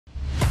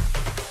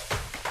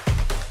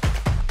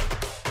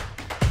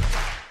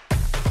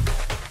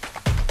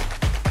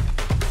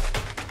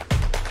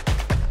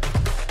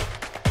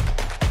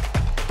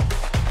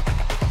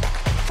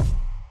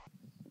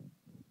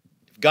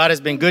God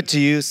has been good to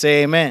you,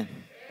 say amen.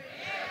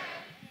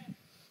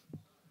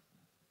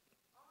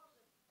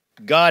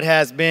 God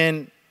has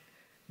been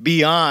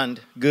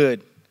beyond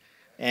good,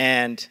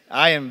 and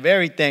I am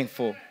very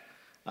thankful.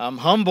 I'm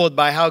humbled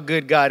by how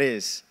good God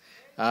is.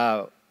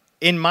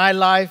 In my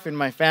life, in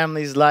my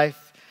family's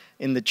life,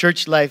 in the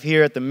church life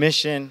here at the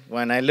mission,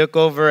 when I look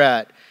over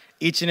at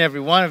each and every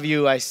one of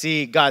you, I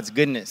see God's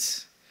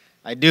goodness.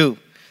 I do.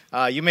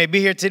 You may be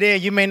here today,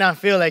 you may not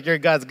feel like you're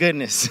God's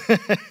goodness.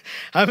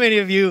 How many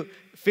of you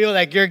feel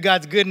like you're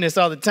God's goodness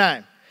all the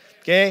time?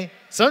 Okay?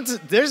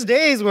 There's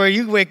days where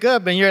you wake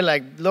up and you're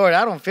like, Lord,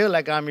 I don't feel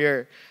like I'm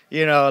your,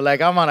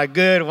 like I'm on a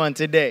good one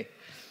today.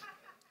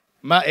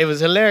 It was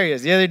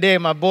hilarious. The other day,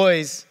 my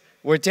boys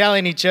were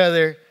telling each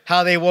other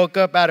how they woke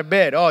up out of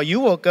bed. Oh, you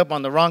woke up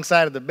on the wrong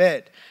side of the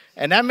bed.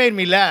 And that made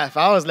me laugh.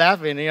 I was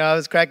laughing, it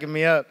was cracking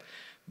me up.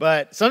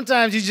 But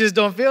sometimes you just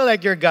don't feel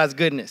like you're God's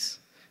goodness.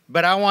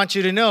 But I want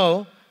you to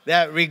know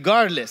that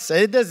regardless,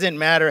 it doesn't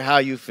matter how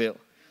you feel.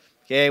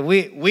 Okay,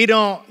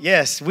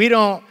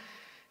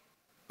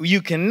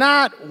 you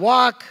cannot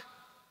walk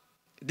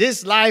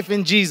this life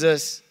in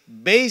Jesus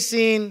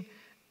basing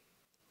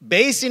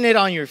it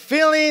on your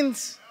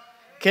feelings,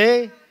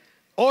 okay,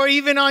 or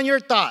even on your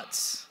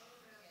thoughts.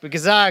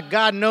 Because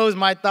God knows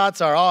my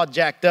thoughts are all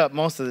jacked up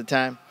most of the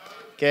time,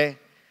 okay?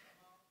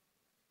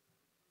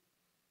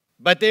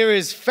 But there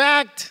is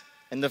fact,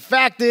 and the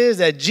fact is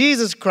that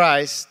Jesus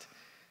Christ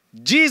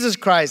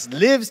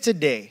lives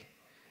today.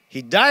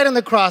 He died on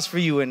the cross for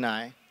you and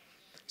I,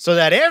 so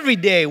that every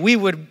day we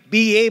would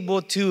be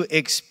able to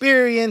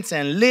experience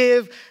and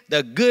live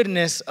the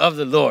goodness of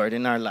the Lord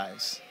in our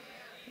lives.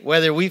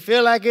 Whether we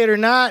feel like it or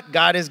not,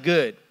 God is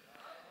good.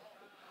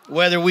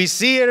 Whether we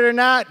see it or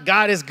not,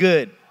 God is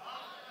good.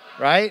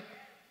 Right?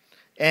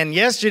 And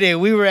yesterday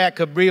we were at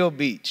Cabrillo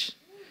Beach.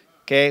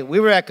 Okay?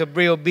 We were at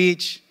Cabrillo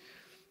Beach.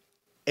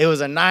 It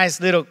was a nice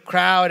little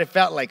crowd. It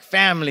felt like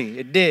family.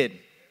 It did.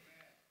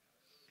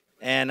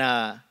 And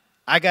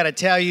I got to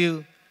tell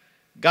you,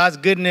 God's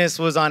goodness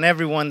was on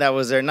everyone that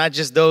was there, not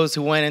just those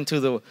who went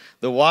into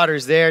the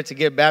waters there to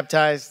get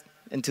baptized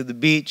into the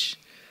beach.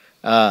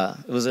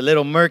 It was a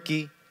little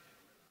murky.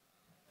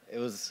 It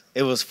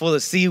was full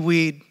of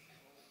seaweed.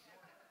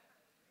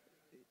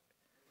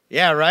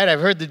 Yeah, right? I've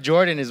heard the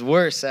Jordan is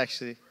worse,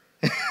 actually.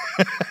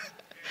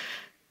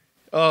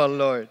 Oh,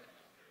 Lord.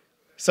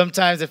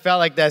 Sometimes it felt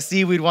like that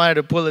seaweed wanted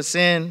to pull us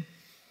in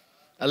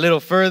a little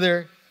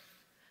further.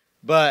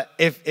 But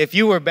if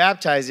you were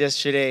baptized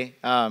yesterday,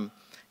 can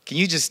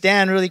you just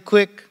stand really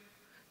quick?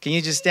 Can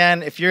you just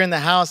stand? If you're in the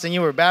house and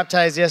you were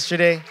baptized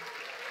yesterday,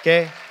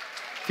 okay?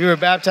 If you were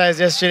baptized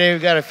yesterday, we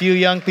got a few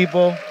young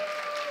people,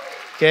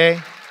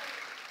 okay?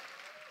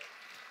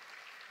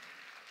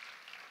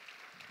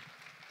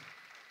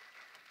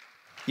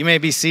 You may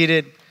be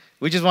seated.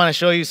 We just want to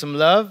show you some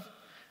love.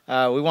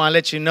 We want to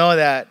let you know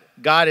that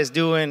God is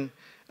doing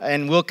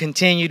and will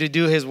continue to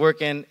do his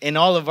work in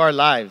all of our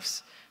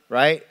lives,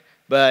 right?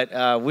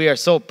 But we are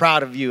so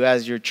proud of you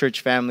as your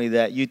church family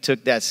that you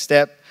took that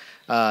step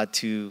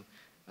to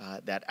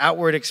that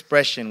outward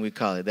expression, we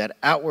call it, that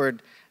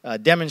outward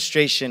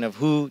demonstration of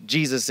who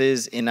Jesus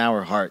is in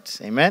our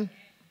hearts. Amen?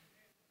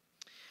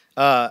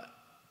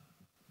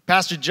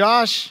 Pastor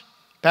Josh,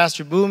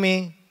 Pastor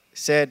Boomy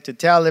said to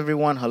tell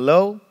everyone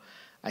hello.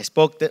 I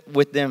spoke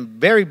with them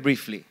very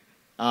briefly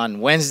on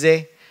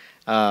Wednesday.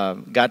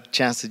 Got a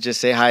chance to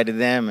just say hi to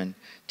them and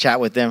chat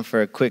with them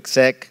for a quick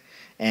sec.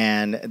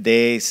 And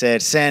they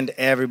said, send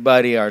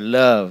everybody our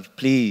love,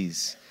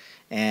 please.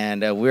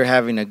 And we're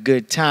having a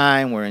good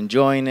time. We're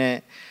enjoying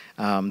it.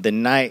 The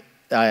night,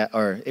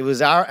 or it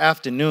was our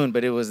afternoon,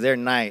 but it was their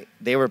night.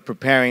 They were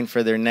preparing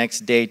for their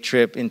next day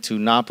trip into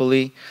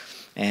Napoli.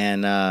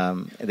 And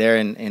they're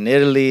in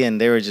Italy, and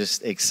they were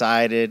just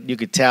excited. You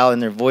could tell in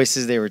their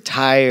voices they were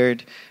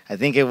tired. I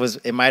think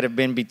it might have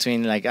been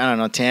between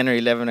 10 or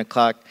 11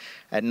 o'clock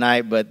at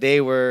night. But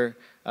they were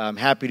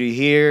happy to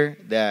hear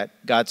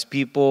that God's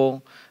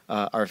people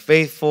are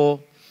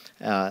faithful,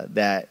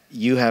 that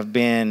you have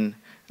been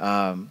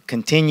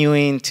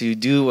continuing to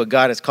do what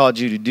God has called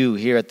you to do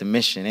here at the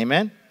mission.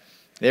 Amen?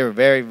 They were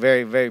very,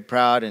 very, very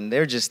proud, and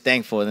they're just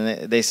thankful.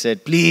 And they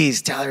said,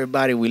 please tell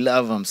everybody we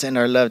love them. Send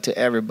our love to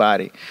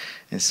everybody.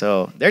 And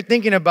so they're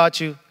thinking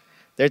about you.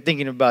 They're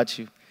thinking about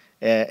you.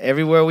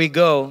 Everywhere we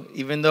go,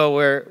 even though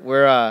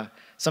we're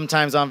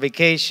sometimes on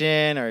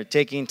vacation or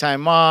taking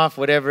time off,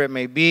 whatever it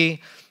may be,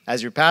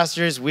 as your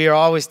pastors, we are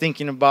always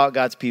thinking about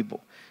God's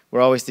people.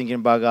 We're always thinking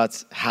about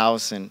God's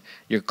house, and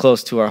you're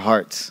close to our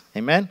hearts.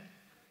 Amen?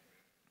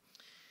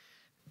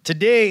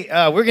 Today,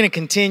 we're going to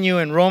continue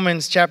in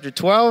Romans chapter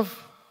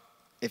 12.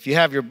 If you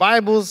have your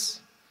Bibles,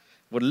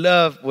 would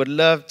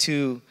love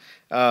to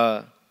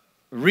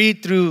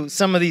read through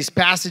some of these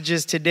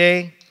passages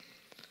today.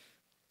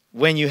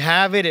 When you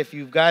have it, if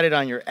you've got it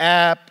on your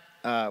app,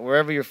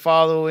 wherever you're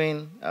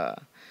following,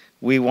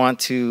 we want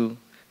to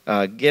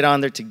get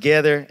on there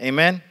together.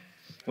 Amen?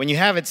 When you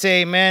have it,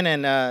 say amen,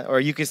 and or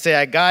you can say,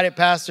 I got it,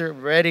 Pastor.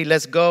 Ready?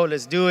 Let's go.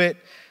 Let's do it.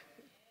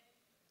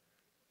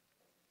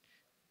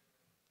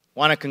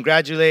 Want to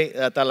congratulate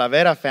the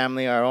Talavera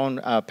family, our own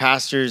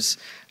pastors,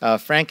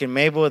 Frank and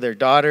Mabel, their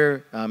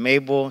daughter,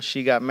 Mabel.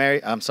 She got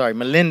married.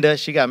 Melinda.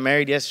 She got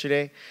married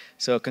yesterday.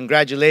 So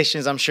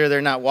congratulations. I'm sure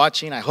they're not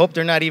watching. I hope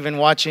they're not even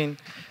watching.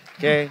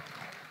 Okay.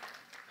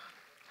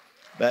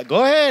 But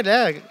go ahead.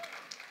 Yeah.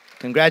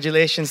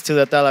 Congratulations to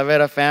the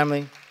Talavera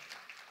family.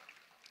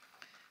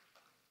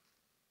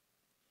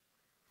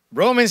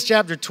 Romans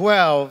chapter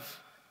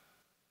 12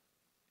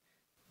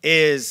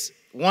 is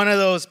one of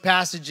those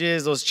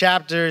passages, those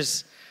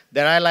chapters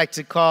that I like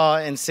to call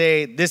and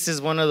say, this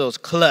is one of those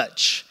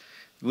clutch.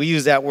 We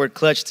use that word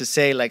clutch to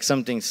say like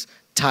something's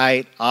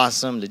tight,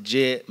 awesome,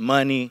 legit,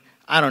 money.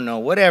 I don't know,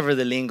 whatever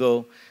the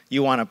lingo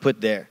you want to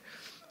put there.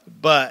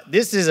 But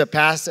this is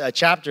a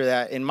chapter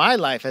that in my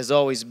life has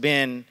always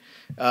been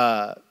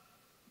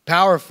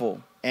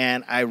powerful,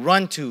 and I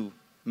run to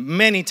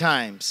many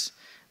times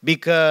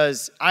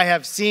because I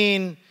have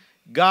seen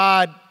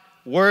God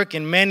work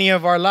in many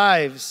of our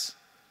lives,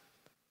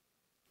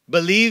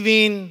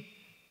 believing,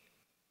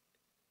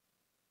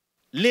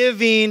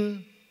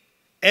 living,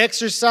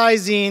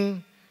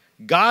 exercising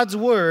God's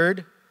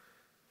word,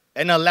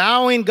 and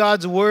allowing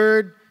God's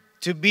word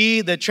to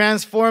be the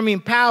transforming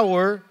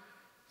power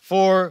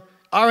for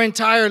our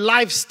entire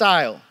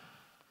lifestyle.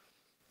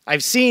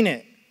 I've seen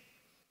it.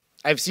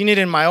 I've seen it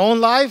in my own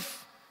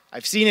life.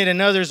 I've seen it in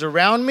others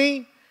around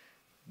me,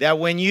 that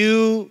when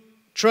you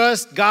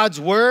trust God's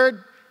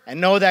word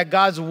and know that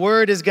God's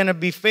word is going to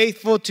be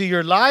faithful to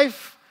your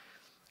life,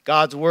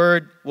 God's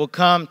word will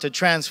come to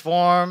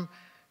transform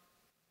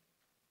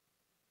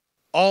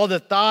all the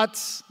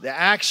thoughts, the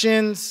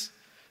actions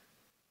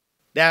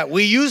that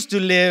we used to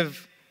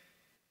live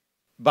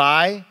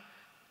by,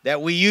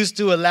 that we used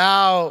to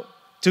allow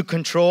to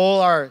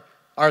control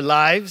our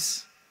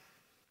lives.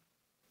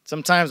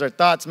 Sometimes our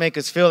thoughts make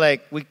us feel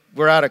like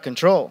we're out of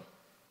control,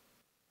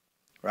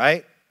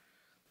 right?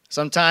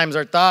 Sometimes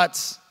our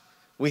thoughts,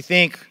 we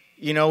think,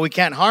 we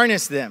can't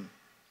harness them.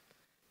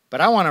 But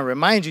I want to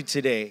remind you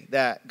today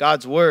that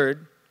God's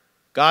word,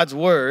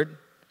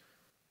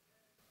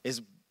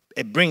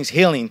 it brings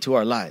healing to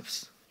our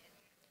lives.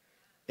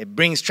 It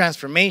brings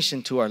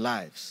transformation to our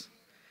lives.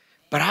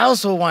 But I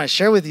also want to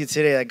share with you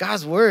today that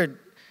God's word,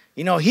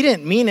 He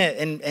didn't mean it,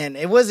 and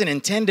it wasn't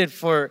intended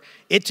for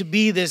it to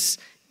be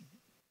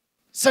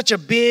such a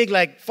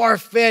big,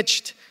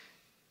 far-fetched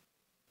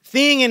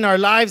thing in our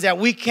lives that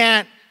we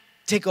can't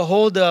take a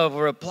hold of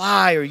or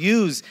apply or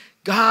use.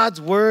 God's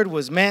word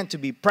was meant to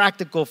be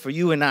practical for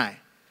you and I.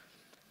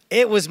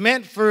 It was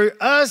meant for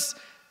us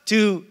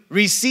to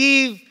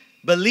receive,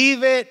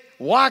 believe it,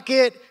 walk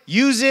it,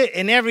 use it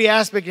in every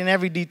aspect, in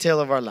every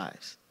detail of our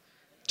lives.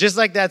 Just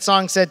like that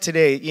song said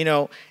today,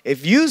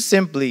 if you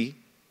simply,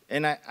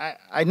 and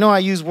I know I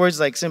use words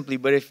like simply,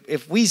 but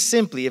if we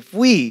simply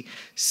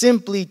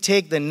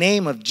take the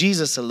name of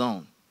Jesus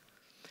alone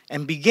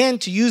and begin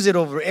to use it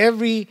over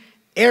every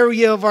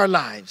area of our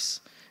lives.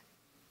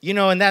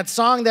 In that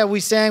song that we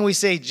sang, we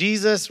say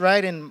Jesus,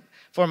 right? And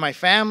for my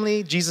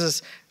family,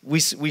 Jesus, we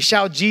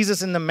shout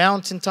Jesus in the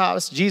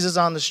mountaintops, Jesus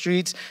on the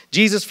streets,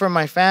 Jesus for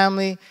my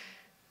family.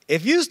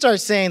 If you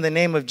start saying the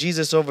name of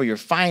Jesus over your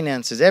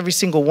finances, every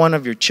single one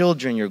of your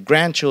children, your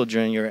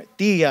grandchildren, your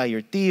tia,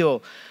 your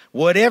tío,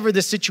 whatever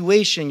the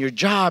situation, your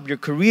job, your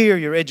career,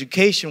 your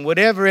education,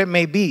 whatever it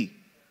may be,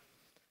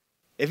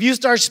 if you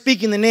start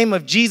speaking the name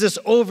of Jesus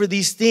over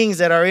these things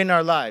that are in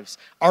our lives,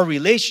 our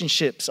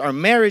relationships, our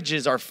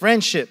marriages, our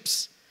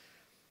friendships,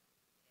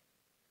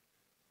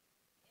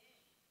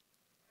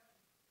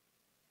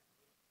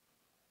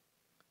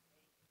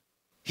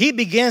 He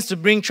begins to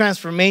bring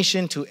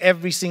transformation to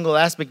every single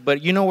aspect.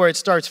 But you know where it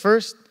starts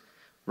first?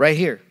 Right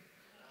here.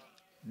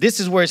 This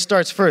is where it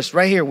starts first,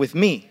 right here with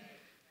me.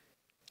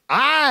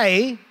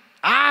 I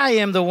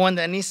am the one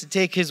that needs to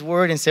take His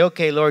word and say,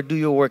 okay, Lord, do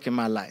your work in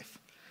my life,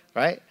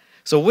 right?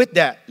 So with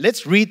that,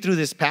 let's read through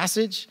this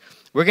passage.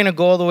 We're going to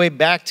go all the way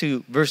back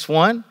to verse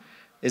 1.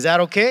 Is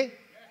that okay?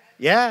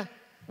 Yeah?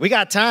 We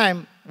got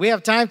time. We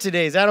have time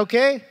today. Is that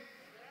okay?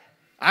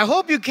 I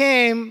hope you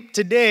came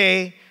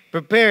today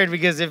prepared,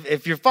 because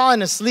if you're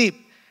falling asleep,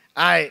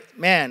 I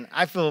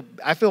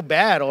feel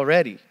bad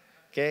already,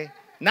 okay?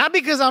 Not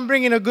because I'm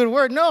bringing a good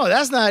word. No,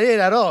 that's not it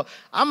at all.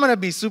 I'm going to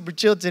be super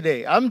chill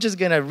today. I'm just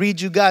going to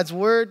read you God's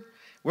word.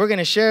 We're going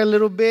to share a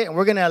little bit, and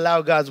we're going to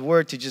allow God's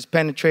word to just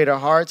penetrate our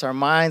hearts, our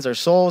minds, our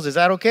souls. Is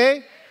that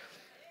okay?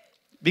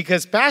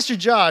 Because Pastor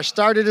Josh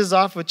started us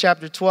off with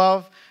chapter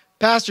 12.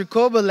 Pastor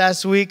Koba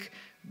last week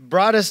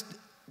brought us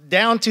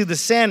down to the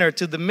center,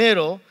 to the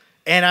middle.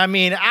 And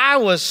I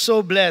was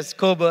so blessed,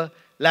 Koba,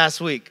 last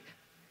week.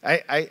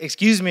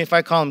 Excuse me if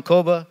I call him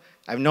Koba.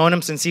 I've known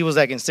him since he was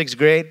in 6th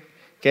grade.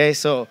 Okay,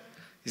 so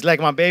he's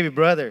like my baby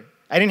brother.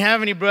 I didn't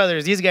have any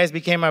brothers. These guys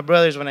became my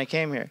brothers when I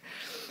came here.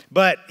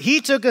 But he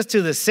took us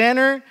to the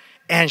center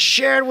and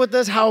shared with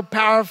us how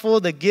powerful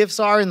the gifts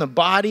are in the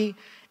body.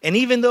 And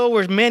even though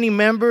we're many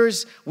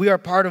members, we are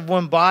part of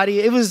one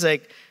body. It was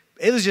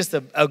just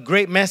a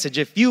great message.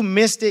 If you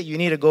missed it, you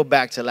need to go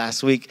back to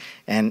last week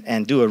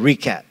and do a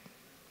recap.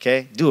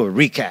 Okay? Do a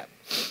recap.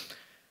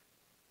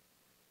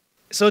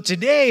 So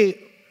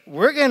today,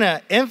 we're going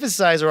to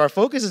emphasize, or our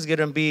focus is going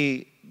to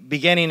be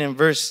beginning in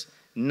verse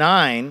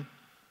 9,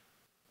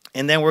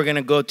 and then we're going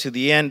to go to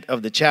the end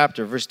of the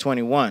chapter, verse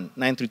 21,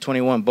 9 through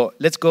 21. But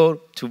let's go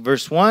to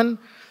verse 1,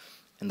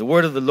 and the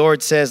word of the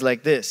Lord says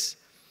like this.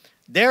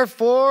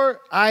 Therefore,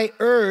 I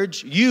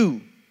urge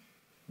you,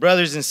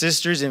 brothers and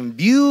sisters, in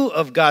view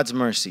of God's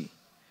mercy,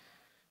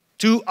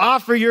 to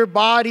offer your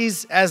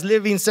bodies as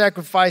living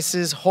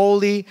sacrifices,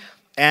 holy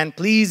and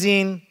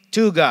pleasing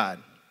to God.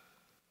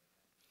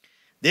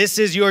 This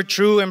is your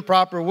true and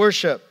proper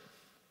worship.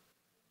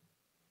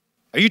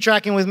 Are you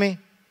tracking with me?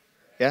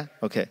 Yeah?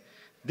 Okay.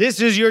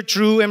 This is your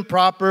true and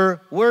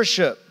proper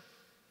worship.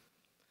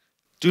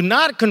 Do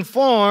not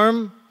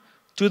conform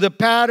to the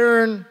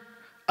pattern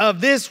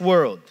of this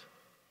world,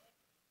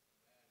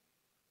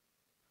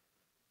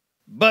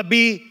 but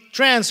be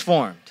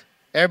transformed.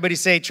 Everybody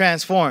say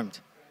transformed.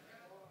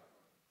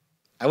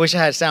 I wish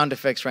I had sound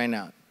effects right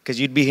now, because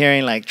you'd be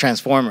hearing like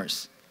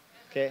Transformers.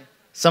 Okay?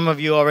 Some of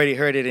you already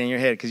heard it in your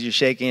head because you're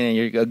shaking and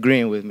you're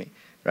agreeing with me,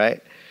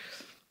 right?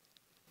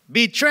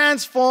 Be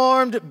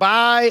transformed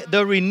by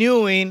the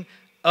renewing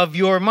of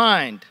your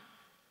mind.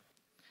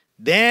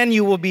 Then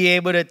you will be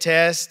able to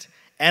test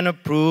and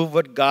approve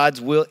what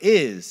God's will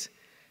is.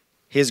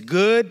 His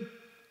good,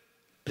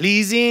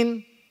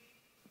 pleasing,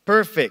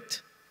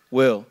 perfect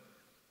will.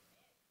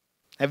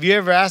 Have you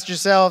ever asked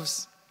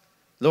yourselves,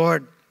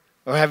 Lord,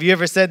 or have you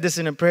ever said this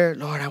in a prayer?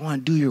 Lord, I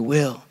want to do your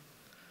will.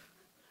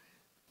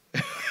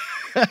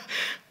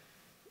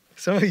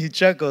 Some of you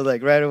chuckled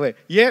like right away.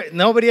 Yeah,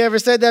 nobody ever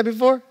said that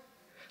before?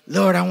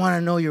 Lord, I want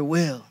to know your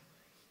will.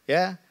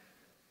 Yeah?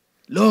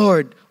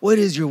 Lord, what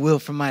is your will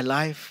for my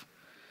life?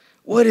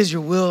 What is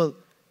your will?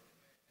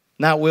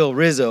 Not Will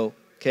Rizzo,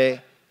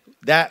 okay?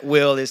 That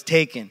will is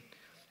taken.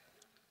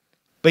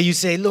 But you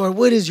say, Lord,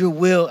 what is your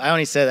will? I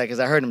only said that because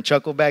I heard him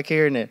chuckle back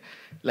here, and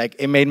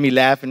it made me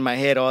laugh in my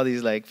head. All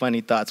these like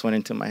funny thoughts went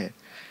into my head.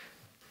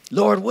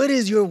 Lord, what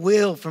is your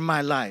will for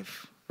my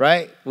life?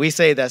 Right? We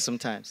say that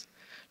sometimes.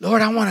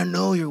 Lord, I want to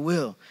know your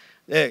will.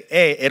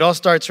 Hey, it all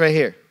starts right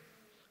here.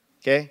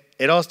 Okay?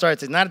 It all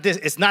starts.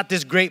 It's not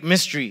this great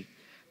mystery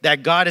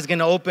that God is going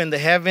to open the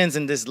heavens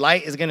and this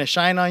light is going to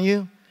shine on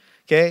you.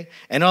 Okay?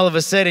 And all of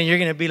a sudden you're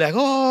going to be like,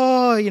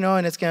 oh,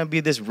 and it's going to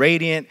be this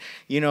radiant,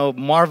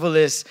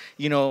 marvelous,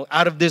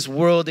 out of this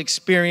world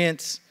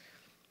experience.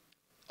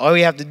 All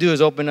we have to do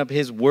is open up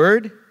his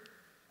word,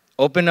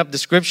 open up the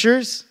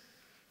scriptures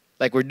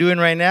like we're doing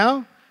right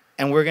now,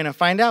 and we're going to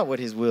find out what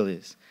his will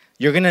is.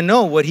 You're going to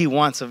know what he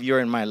wants of your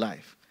and my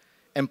life.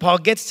 And Paul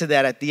gets to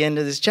that at the end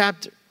of this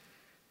chapter.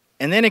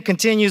 And then it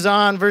continues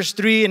on, verse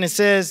 3, and it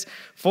says,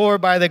 for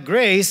by the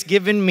grace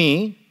given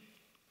me,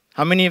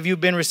 how many of you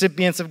have been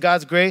recipients of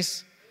God's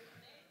grace?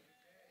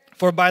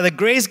 For by the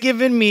grace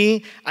given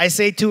me, I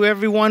say to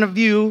every one of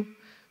you,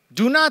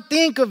 do not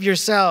think of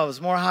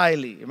yourselves more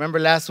highly. Remember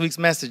last week's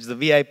message, the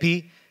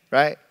VIP,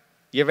 right?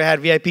 You ever had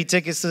VIP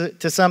tickets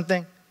to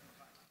something?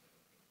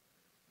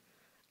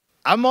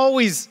 I'm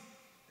always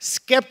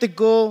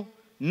skeptical,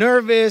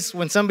 nervous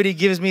when somebody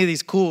gives me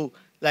these cool,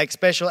 like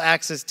special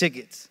access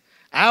tickets.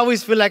 I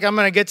always feel like I'm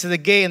going to get to the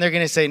gate and they're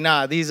going to say,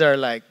 nah, these are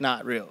like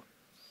not real.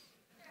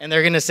 And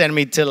they're going to send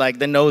me to like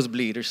the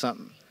nosebleed or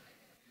something.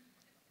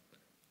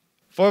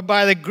 For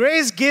by the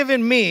grace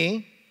given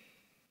me,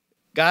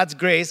 God's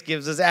grace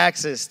gives us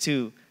access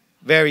to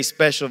very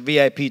special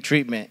VIP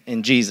treatment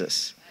in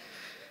Jesus.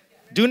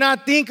 Do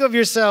not think of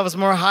yourselves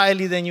more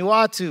highly than you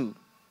ought to.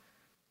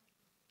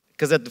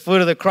 Because at the foot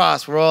of the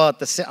cross, we're all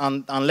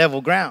on level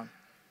ground.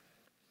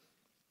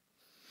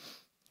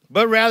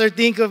 But rather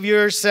think of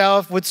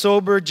yourself with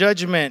sober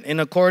judgment in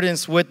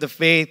accordance with the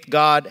faith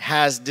God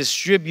has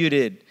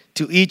distributed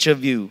to each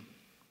of you.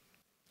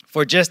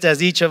 For just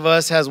as each of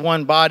us has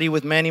one body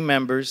with many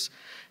members,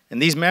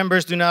 and these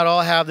members do not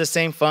all have the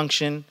same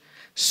function,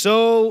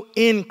 so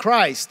in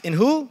Christ. In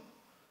who?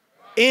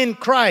 In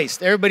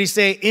Christ. Everybody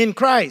say, in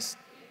Christ.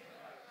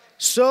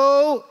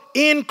 So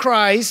in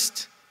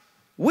Christ,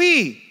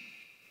 we,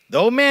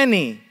 though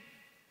many,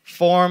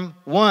 form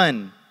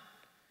one.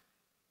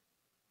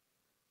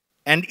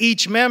 And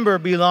each member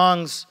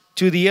belongs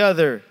to the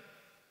other.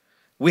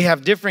 We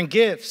have different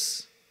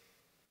gifts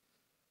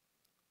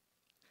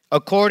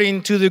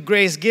according to the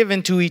grace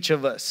given to each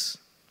of us.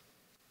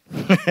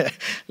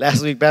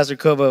 Last week, Pastor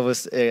Koba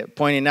was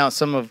pointing out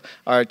some of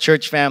our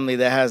church family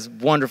that has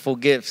wonderful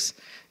gifts.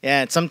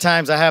 And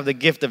sometimes I have the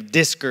gift of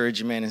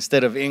discouragement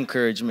instead of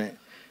encouragement.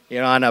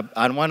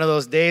 On one of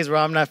those days where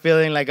I'm not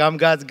feeling like I'm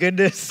God's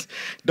goodness,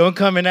 don't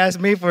come and ask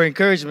me for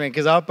encouragement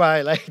because I'll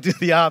probably do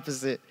the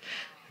opposite.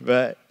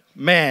 But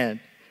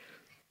man,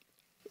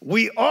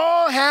 we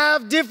all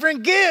have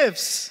different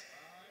gifts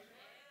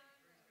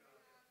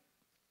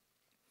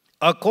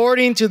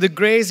according to the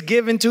grace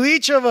given to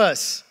each of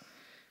us.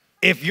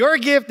 If your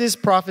gift is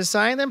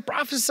prophesying, then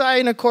prophesy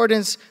in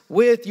accordance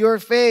with your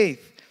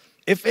faith.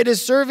 If it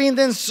is serving,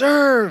 then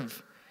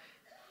serve.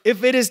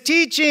 If it is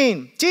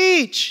teaching,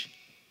 teach.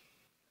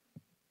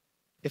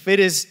 If it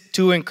is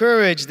to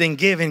encourage, then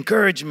give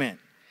encouragement.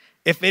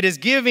 If it is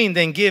giving,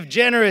 then give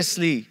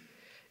generously.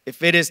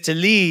 If it is to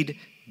lead,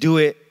 do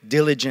it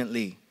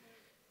diligently.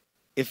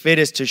 If it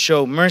is to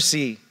show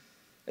mercy,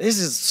 this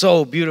is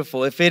so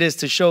beautiful. If it is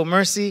to show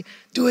mercy,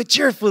 do it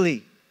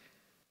cheerfully.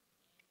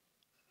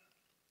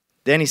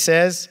 Then he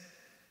says,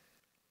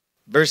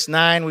 verse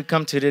 9, we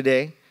come to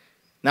today.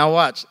 Now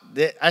watch.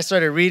 I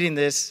started reading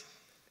this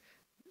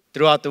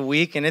throughout the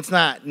week, and it's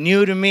not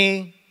new to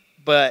me,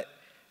 but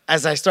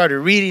as I started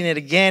reading it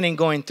again and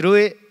going through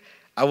it,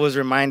 I was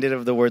reminded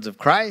of the words of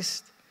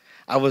Christ.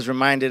 I was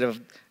reminded of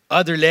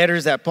other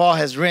letters that Paul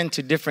has written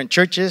to different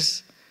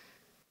churches.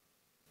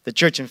 The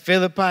church in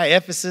Philippi,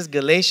 Ephesus,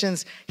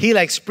 Galatians.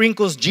 He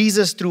sprinkles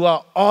Jesus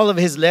throughout all of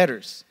his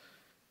letters,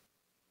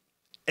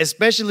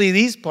 especially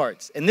these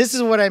parts. And this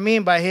is what I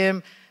mean by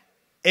him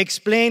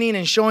explaining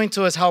and showing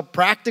to us how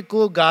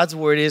practical God's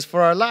word is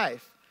for our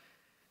life.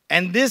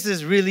 And this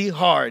is really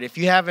hard. If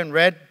you haven't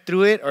read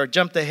through it or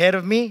jumped ahead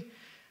of me,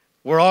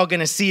 we're all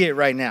going to see it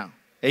right now.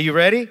 Are you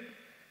ready?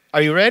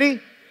 Are you ready?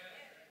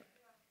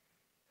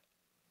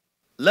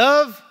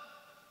 Love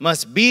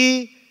must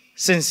be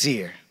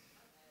sincere.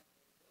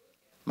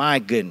 My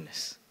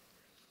goodness.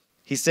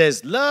 He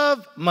says,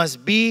 love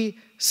must be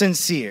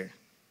sincere.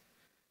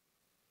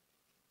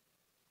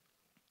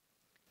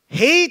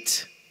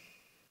 Hate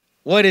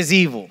what is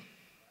evil.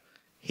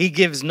 He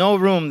gives no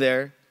room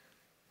there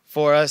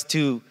for us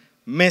to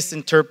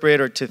misinterpret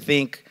or to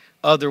think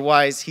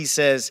otherwise. He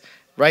says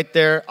right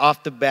there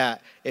off the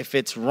bat, if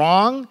it's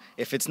wrong,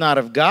 if it's not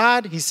of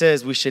God, he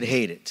says we should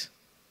hate it.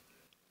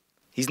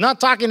 He's not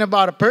talking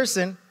about a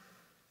person.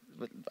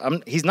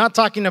 He's not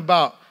talking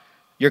about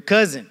your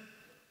cousin,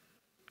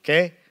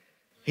 okay?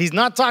 He's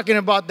not talking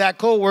about that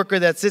coworker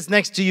that sits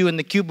next to you in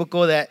the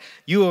cubicle that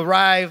we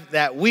arrive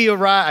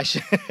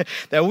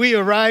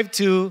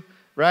to,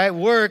 right?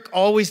 Work,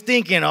 always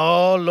thinking,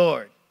 oh,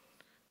 Lord.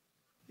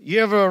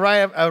 You ever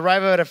arrive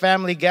at a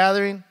family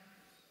gathering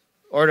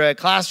or to a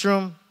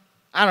classroom?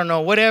 I don't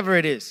know, whatever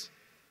it is.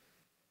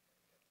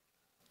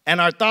 And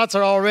our thoughts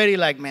are already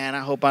like, man, I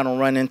hope I don't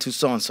run into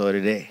so-and-so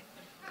today.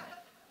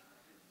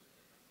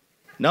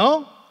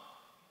 No?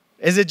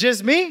 Is it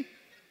just me?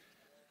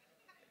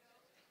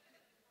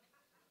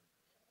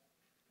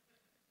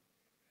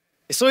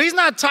 So he's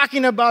not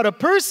talking about a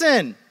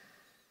person.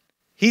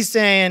 He's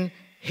saying,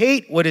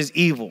 hate what is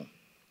evil.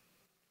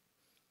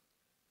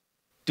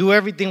 Do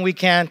everything we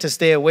can to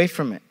stay away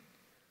from it.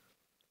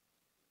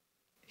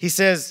 He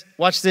says,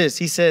 watch this.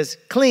 He says,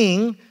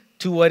 cling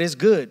to what is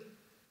good.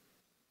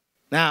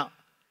 Now,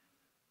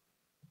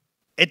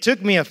 it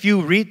took me a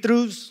few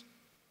read-throughs.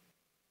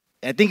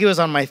 I think it was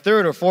on my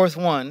third or fourth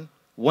one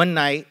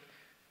night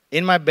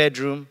in my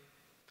bedroom.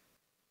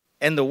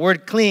 And the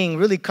word cling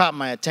really caught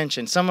my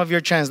attention. Some of your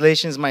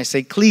translations might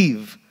say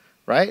cleave,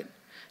 right?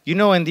 You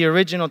know, in the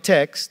original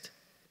text,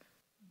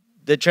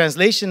 the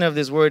translation of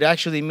this word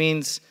actually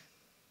means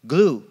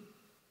glue.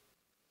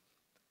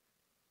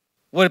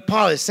 What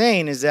Paul is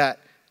saying is that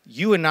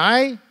you and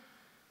I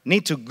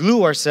need to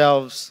glue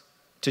ourselves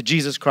to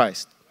Jesus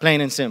Christ,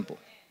 plain and simple.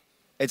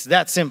 It's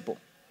that simple.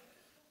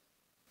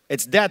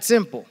 It's that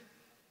simple.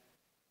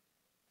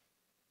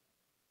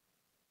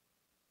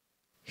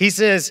 He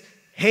says,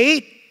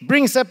 hate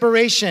brings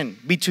separation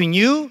between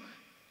you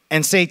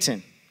and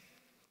Satan.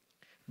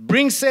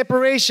 Bring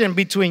separation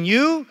between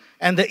you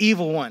and the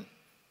evil one.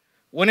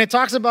 When it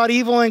talks about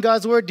evil in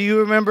God's word, do you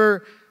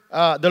remember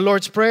the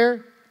Lord's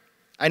Prayer?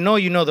 I know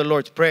you know the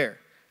Lord's Prayer.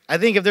 I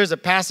think if there's a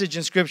passage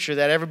in Scripture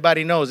that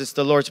everybody knows, it's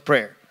the Lord's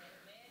Prayer.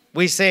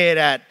 We say it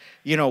at,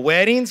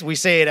 weddings. We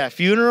say it at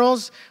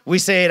funerals. We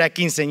say it at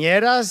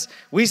quinceañeras.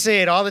 We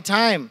say it all the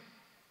time.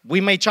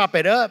 We may chop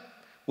it up.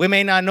 We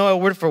may not know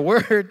it word for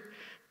word,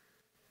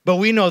 but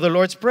we know the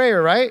Lord's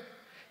Prayer, right?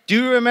 Do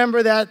you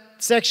remember that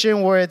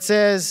section where it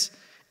says,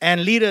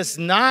 and lead us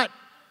not?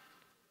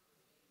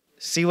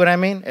 See what I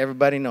mean?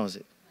 Everybody knows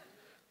it.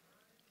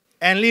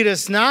 And lead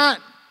us not.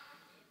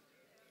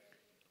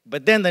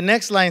 But then the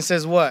next line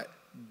says what?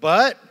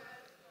 But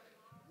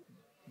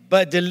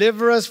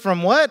deliver us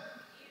from what?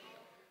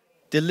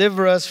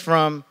 Deliver us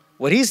from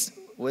what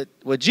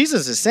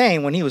Jesus is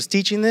saying when he was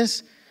teaching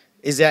this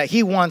is that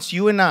he wants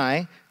you and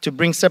I to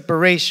bring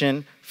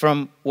separation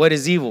from what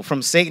is evil,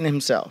 from Satan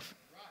himself.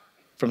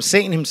 From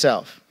Satan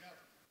himself.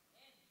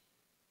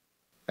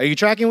 Are you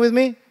tracking with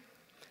me?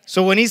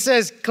 So when he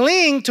says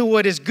cling to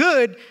what is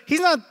good,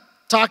 he's not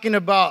talking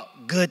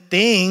about good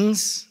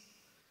things.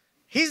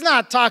 He's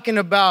not talking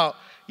about,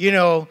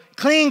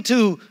 cling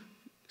to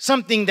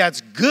something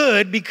that's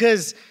good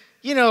because,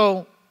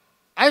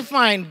 I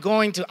find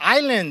going to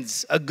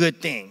islands a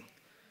good thing.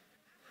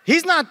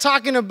 He's not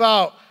talking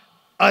about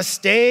a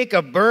steak,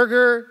 a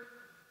burger.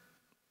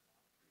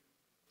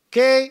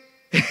 Okay?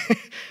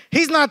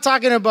 He's not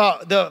talking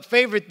about the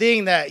favorite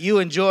thing that you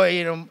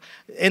enjoy,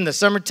 in the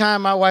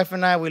summertime. My wife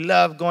and I, we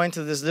love going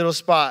to this little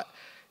spot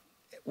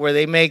where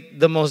they make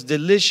the most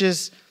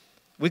delicious,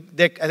 I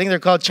think they're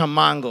called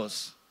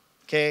chamangos.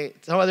 Okay?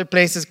 Some other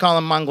places call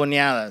them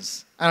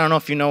mangoneadas. I don't know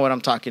if you know what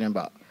I'm talking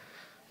about.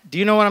 Do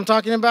you know what I'm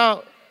talking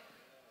about?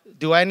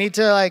 Do I need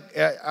to,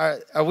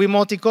 are we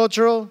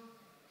multicultural?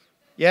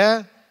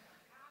 Yeah?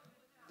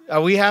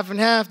 Are we half and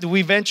half? Do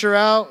we venture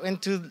out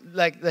into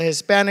like the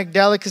Hispanic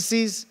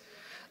delicacies?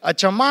 A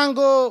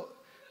chamango,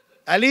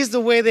 at least the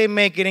way they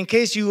make it, in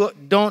case you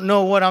don't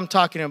know what I'm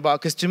talking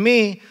about, because to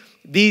me,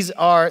 these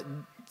are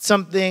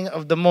something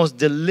of the most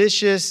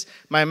delicious.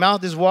 My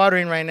mouth is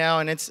watering right now,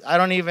 and I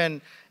haven't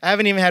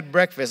even had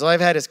breakfast. All I've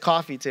had is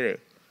coffee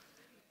today.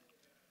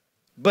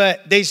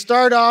 But they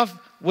start off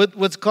with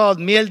what's called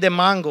miel de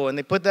mango, and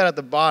they put that at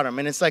the bottom,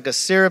 and it's like a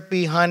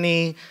syrupy,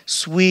 honey,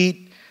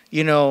 sweet,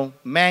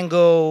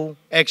 mango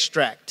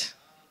extract.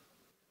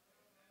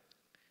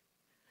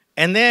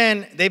 And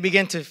then they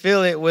begin to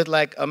fill it with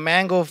like a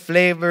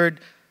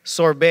mango-flavored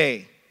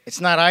sorbet. It's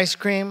not ice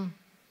cream,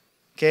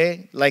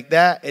 okay, like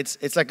that.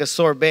 It's like a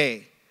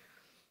sorbet.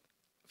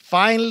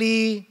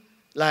 Finally,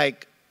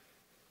 like,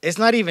 it's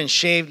not even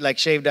shaved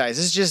ice.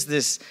 It's just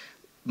this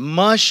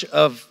mush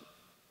of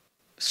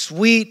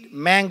sweet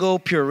mango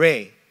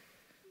puree.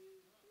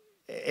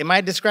 Am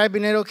I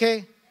describing it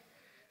okay?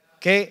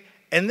 Okay.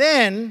 And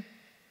then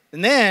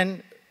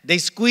they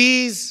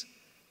squeeze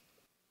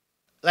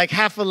like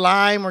half a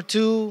lime or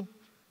two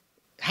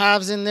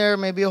halves in there,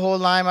 maybe a whole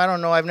lime. I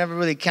don't know. I've never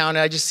really counted.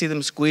 I just see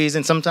them squeeze.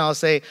 And sometimes I'll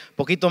say,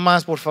 poquito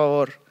más, por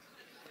favor.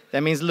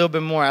 That means a little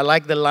bit more. I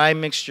like the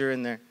lime mixture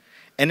in there.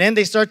 And then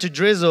they start to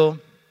drizzle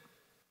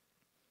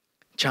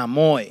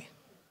chamoy.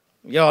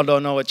 Y'all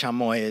don't know what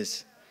chamoy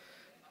is.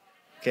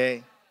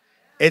 Okay?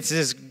 It's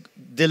this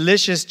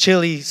delicious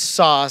chili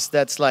sauce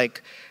that's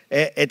like,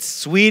 it's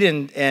sweet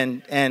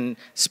and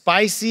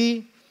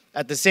spicy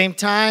at the same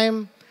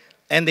time.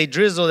 And they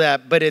drizzle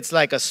that, but it's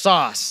like a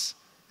sauce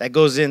that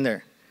goes in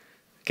there.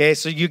 Okay,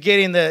 so you're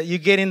getting the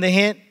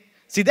hint.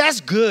 See, that's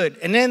good.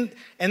 And then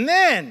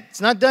it's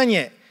not done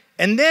yet.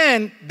 And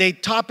then they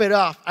top it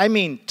off. I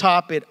mean,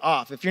 top it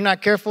off. If you're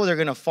not careful, they're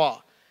gonna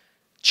fall.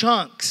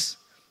 Chunks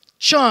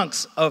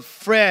of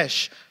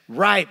fresh,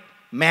 ripe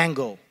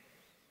mango.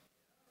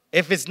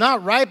 If it's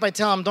not ripe, I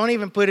tell them don't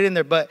even put it in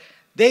there. But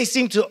they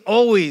seem to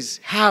always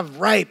have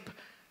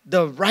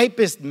the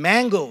ripest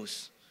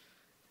mangoes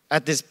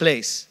at this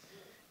place.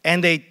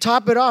 And they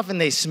top it off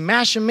and they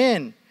smash them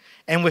in.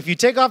 And if you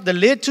take off the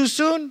lid too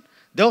soon,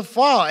 they'll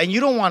fall, and you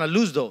don't want to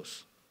lose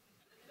those.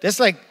 It's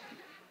like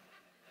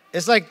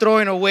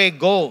throwing away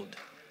gold.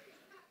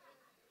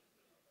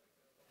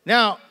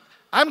 Now,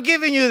 I'm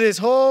giving you this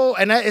whole,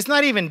 and it's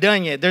not even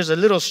done yet. There's a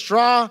little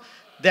straw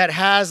that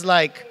has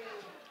like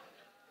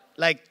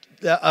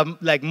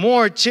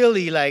more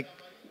chili, like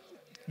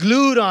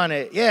glued on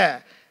it.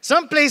 Yeah.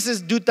 Some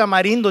places do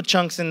tamarindo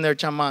chunks in their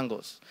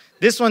chamangos.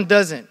 This one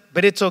doesn't,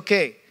 but it's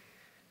okay.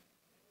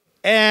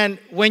 And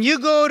when you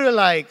go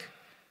to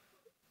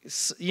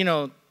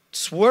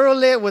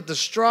swirl it with the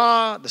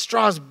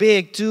straw's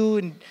big too.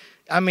 And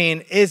I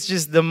mean, it's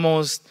just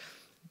it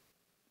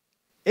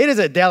is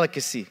a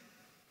delicacy.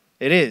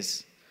 It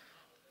is.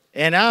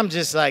 And I'm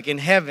just like in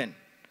heaven.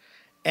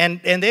 And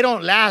they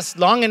don't last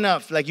long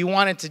enough. Like you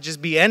want it to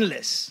just be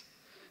endless,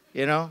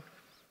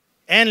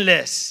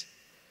 endless.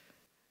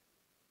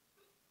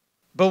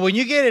 But when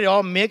you get it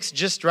all mixed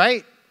just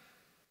right,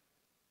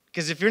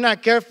 because if you're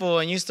not careful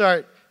and you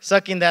start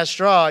sucking that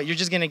straw, you're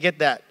just going to get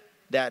that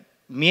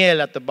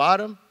miel at the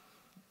bottom,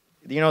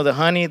 the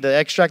honey, the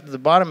extract at the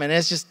bottom, and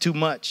it's just too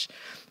much.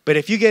 But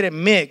if you get it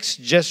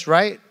mixed just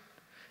right,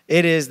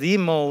 it is the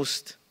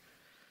most,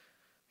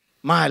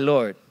 my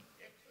Lord.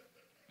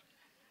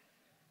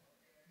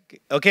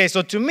 Okay,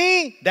 so to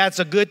me, that's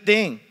a good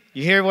thing.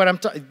 You hear what I'm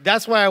talking?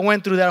 That's why I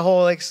went through that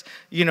whole,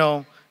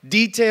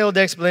 detailed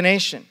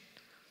explanation.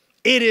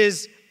 It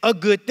is a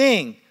good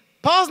thing.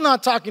 Paul's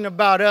not talking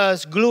about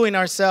us gluing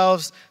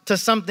ourselves to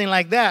something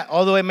like that,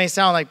 although it may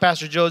sound like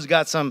Pastor Joe's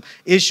got some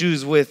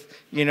issues with,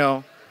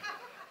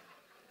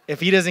 if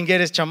he doesn't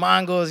get his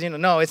chamangos,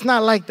 No, it's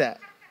not like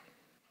that.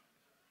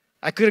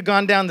 I could have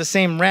gone down the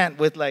same rant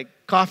with like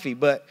coffee,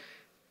 but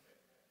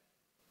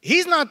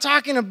he's not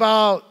talking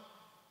about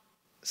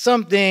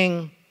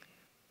something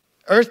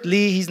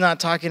earthly. He's not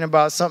talking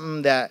about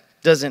something that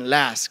doesn't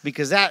last,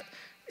 because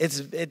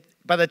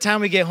by the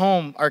time we get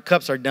home, our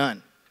cups are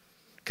done.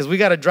 Because we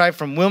got to drive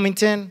from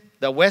Wilmington,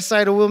 the west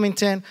side of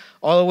Wilmington,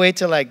 all the way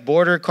to like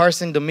border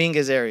Carson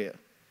Dominguez area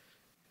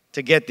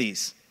to get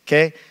these,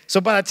 okay?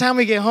 So by the time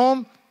we get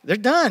home, they're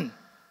done.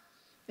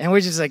 And we're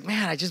just like,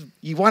 man,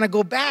 you want to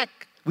go back.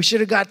 We should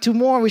have got 2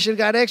 more. We should have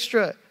got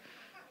extra.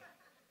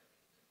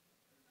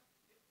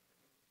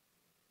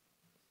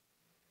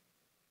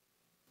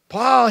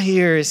 Paul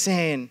here is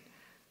saying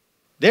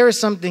there is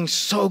something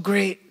so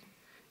great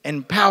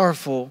and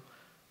powerful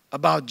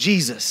about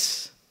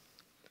Jesus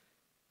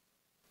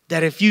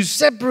that if you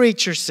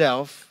separate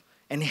yourself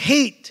and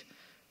hate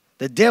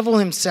the devil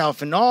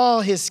himself and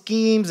all his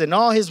schemes and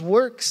all his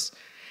works,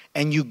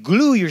 and you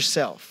glue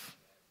yourself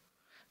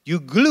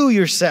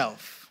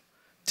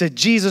to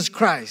Jesus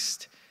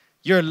Christ,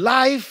 your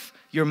life,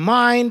 your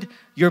mind,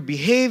 your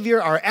behavior,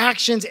 our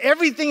actions,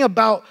 everything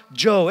about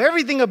Joe,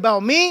 everything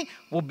about me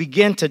will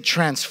begin to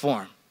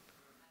transform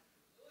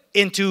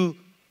into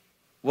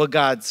what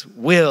God's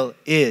will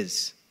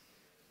is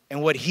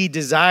and what he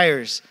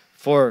desires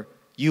for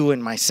you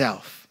and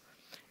myself.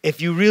 If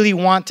you really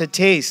want to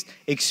taste,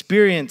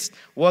 experience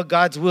what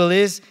God's will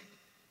is,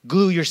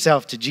 glue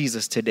yourself to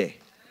Jesus today.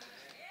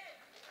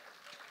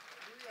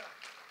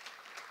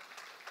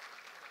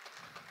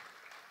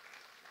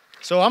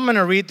 So I'm going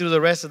to read through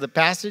the rest of the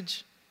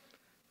passage,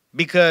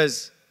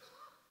 because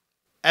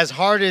as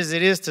hard as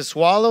it is to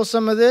swallow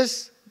some of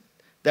this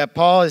that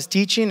Paul is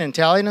teaching and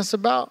telling us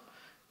about,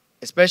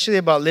 especially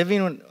about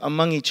living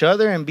among each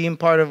other and being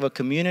part of a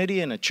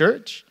community and a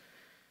church,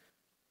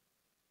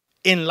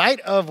 in light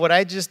of what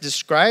I just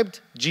described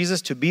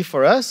Jesus to be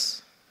for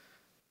us,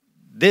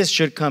 this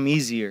should come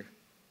easier.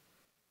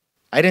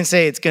 I didn't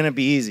say it's going to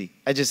be easy.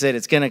 I just said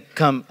it's going to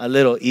come a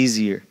little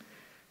easier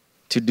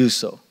to do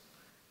so.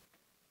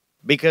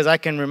 Because I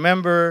can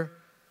remember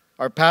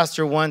our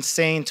pastor once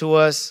saying to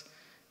us,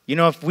 you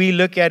know, if we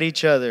look at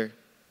each other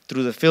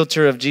through the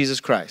filter of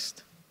Jesus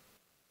Christ,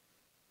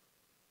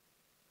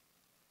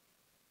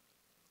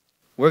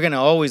 we're going to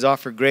always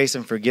offer grace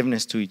and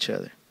forgiveness to each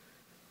other.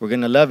 We're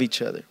going to love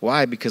each other.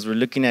 Why? Because we're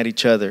looking at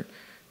each other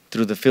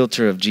through the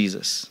filter of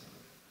Jesus.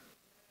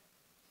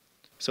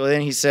 So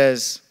then he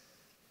says,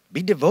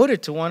 be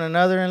devoted to one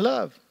another in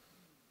love.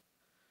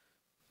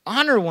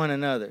 Honor one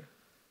another.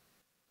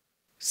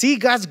 See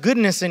God's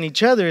goodness in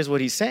each other is what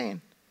he's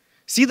saying.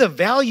 See the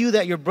value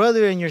that your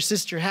brother and your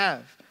sister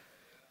have.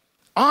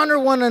 Honor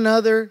one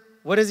another,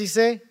 what does he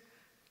say?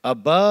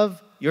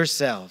 Above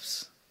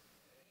yourselves.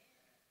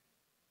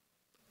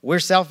 We're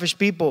selfish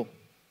people.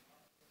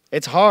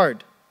 It's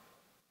hard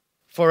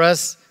for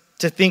us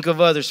to think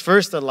of others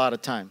first a lot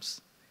of times,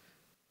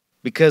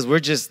 because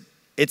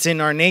it's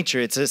in our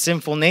nature. It's a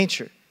sinful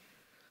nature.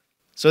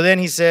 So then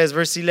he says,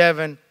 verse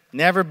 11,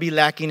 never be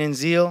lacking in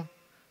zeal,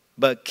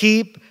 but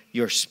keep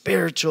your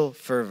spiritual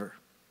fervor,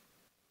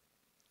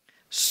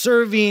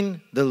 serving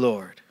the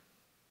Lord.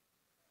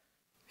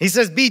 He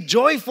says, be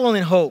joyful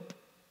in hope,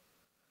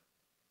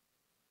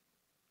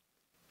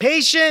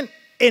 patient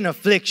in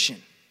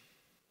affliction.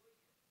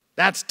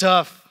 That's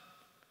tough.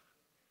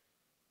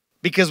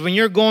 Because when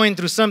you're going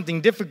through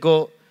something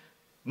difficult,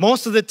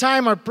 most of the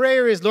time our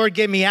prayer is, Lord,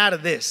 get me out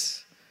of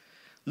this.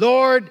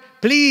 Lord,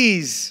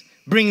 please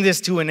bring this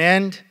to an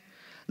end.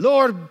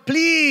 Lord,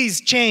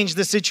 please change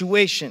the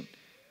situation.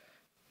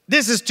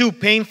 This is too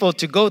painful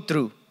to go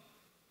through.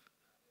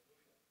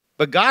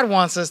 But God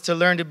wants us to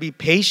learn to be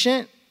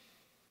patient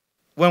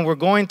when we're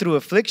going through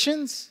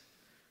afflictions.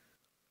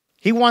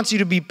 He wants you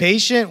to be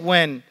patient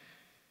when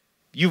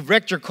you've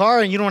wrecked your car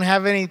and you don't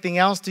have anything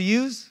else to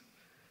use,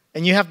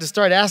 and you have to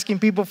start asking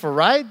people for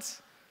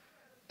rides,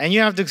 and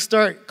you have to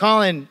start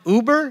calling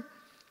Uber.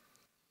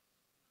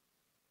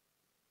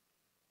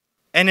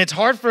 And it's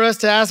hard for us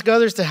to ask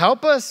others to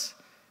help us.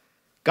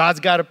 God's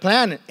got a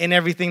plan in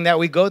everything that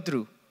we go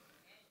through.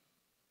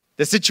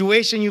 The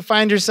situation you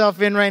find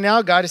yourself in right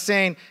now, God is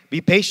saying,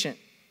 be patient.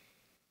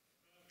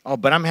 Oh,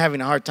 but I'm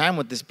having a hard time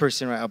with this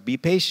person right now. Be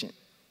patient.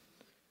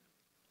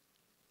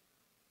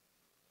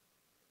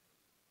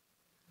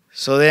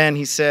 So then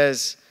he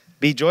says,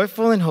 be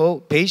joyful in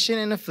hope, patient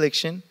in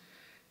affliction.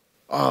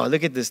 Oh,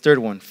 look at this third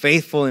one.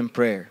 Faithful in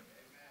prayer.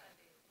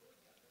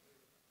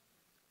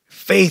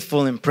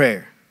 Faithful in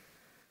prayer.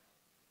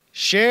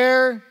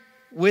 Share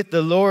with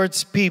the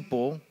Lord's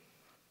people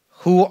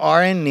who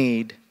are in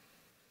need.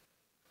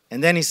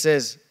 And then he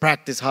says,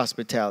 practice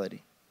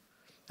hospitality.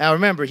 Now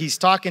remember, he's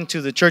talking to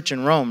the church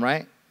in Rome,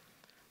 right?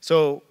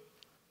 So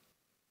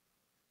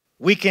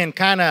we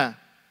kind of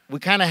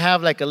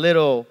have like a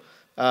little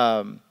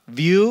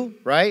view,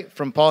 right,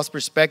 from Paul's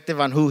perspective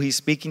on who he's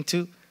speaking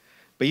to.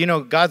 But you know,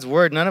 God's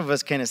word, none of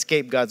us can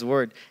escape God's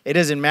word. It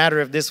doesn't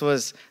matter if this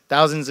was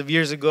thousands of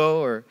years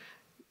ago or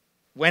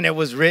when it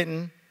was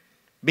written,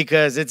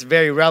 because it's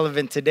very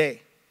relevant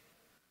today.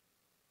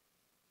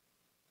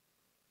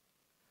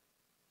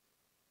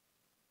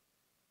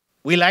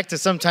 We like to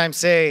sometimes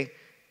say,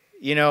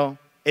 you know,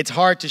 it's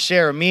hard to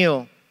share a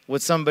meal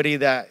with somebody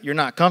that you're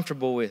not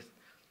comfortable with.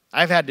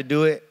 I've had to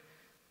do it.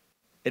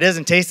 It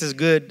doesn't taste as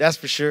good, that's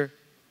for sure.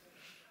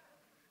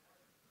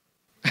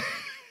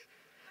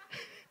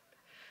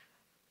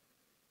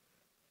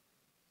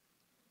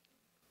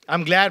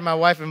 I'm glad my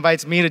wife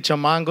invites me to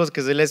chamangos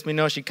because it lets me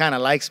know she kind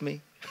of likes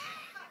me.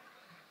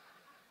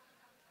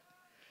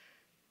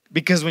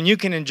 Because when you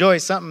can enjoy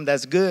something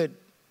that's good,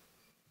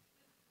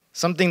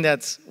 something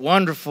that's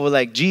wonderful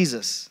like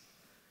Jesus,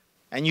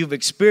 and you've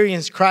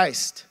experienced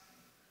Christ,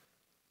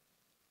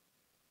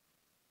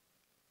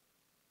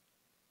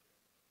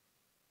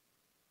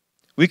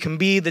 we can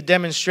be the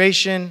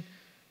demonstration,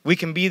 we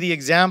can be the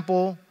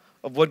example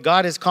of what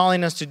God is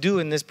calling us to do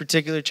in this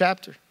particular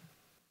chapter.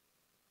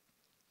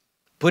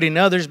 Putting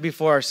others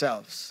before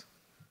ourselves.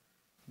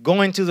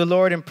 Going to the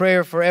Lord in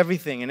prayer for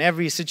everything, in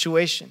every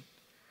situation.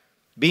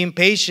 Being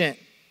patient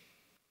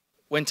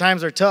when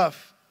times are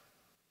tough.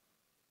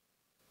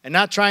 And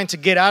not trying to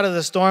get out of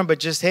the storm, but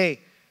just, hey,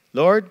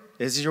 Lord,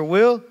 this is your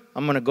will.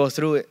 I'm going to go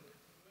through it.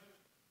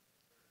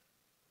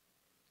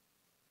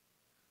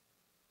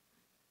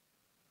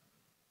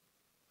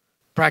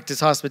 Practice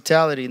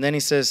hospitality. And then he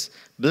says,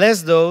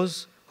 bless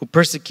those who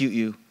persecute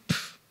you.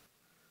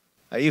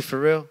 Are you for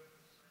real?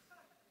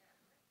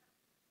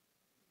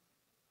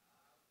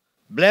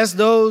 Bless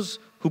those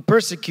who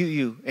persecute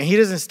you. And he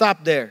doesn't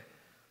stop there.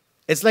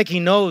 It's like he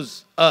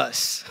knows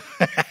us.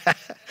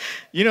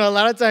 You know, a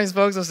lot of times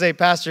folks will say,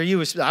 Pastor,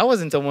 I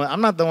wasn't the one.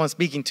 I'm not the one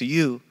speaking to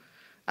you.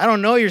 I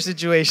don't know your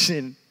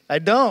situation. I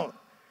don't.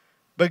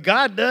 But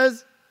God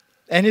does,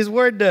 and his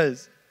word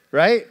does,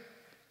 right?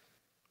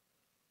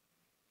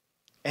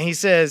 And he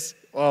says,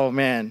 oh,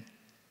 man,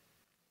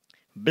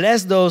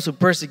 bless those who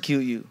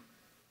persecute you.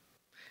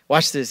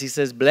 Watch this. He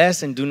says,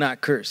 bless and do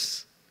not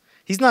curse.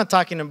 He's not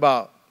talking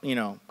about,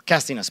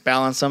 casting a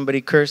spell on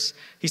somebody, curse.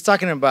 He's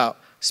talking about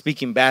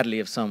speaking badly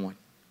of someone.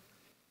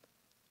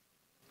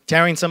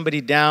 Tearing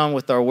somebody down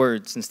with our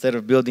words instead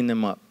of building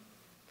them up.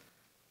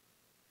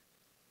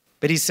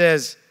 But he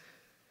says,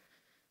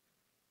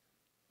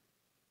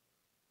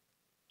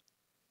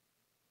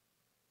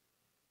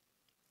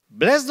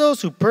 bless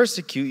those who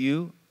persecute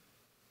you.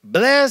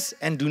 Bless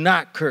and do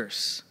not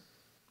curse.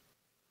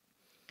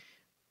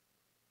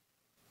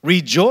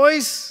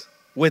 Rejoice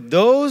with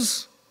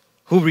those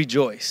who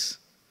rejoice.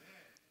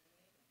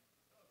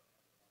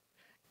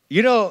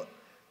 You know,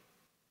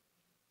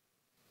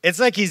 it's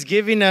like he's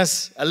giving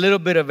us a little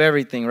bit of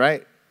everything,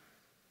 right?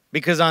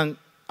 Because on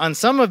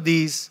some of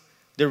these,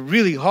 they're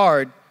really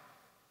hard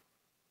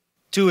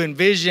to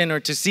envision or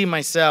to see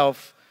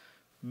myself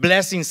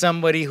blessing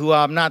somebody who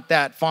I'm not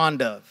that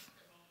fond of.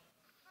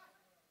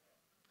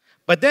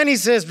 But then he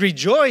says,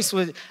 rejoice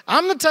with.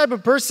 I'm the type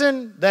of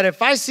person that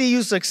if I see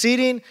you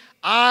succeeding,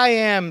 I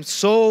am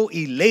so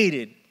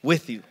elated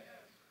with you.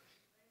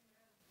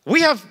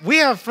 We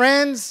have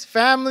friends,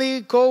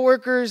 family,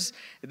 co-workers.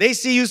 They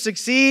see you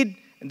succeed,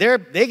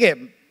 they get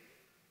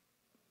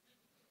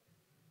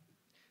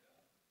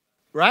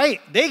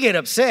right. They get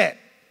upset.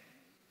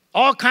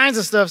 All kinds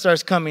of stuff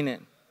starts coming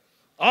in.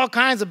 All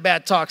kinds of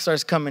bad talk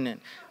starts coming in.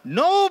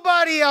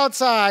 Nobody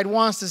outside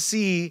wants to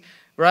see,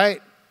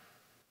 right,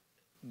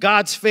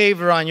 God's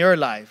favor on your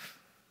life.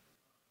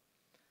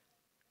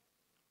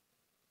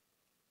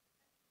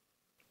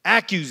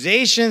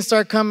 Accusations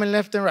start coming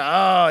left and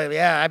right. Oh,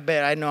 yeah, I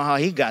bet I know how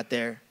he got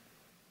there.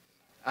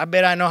 I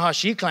bet I know how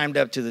she climbed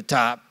up to the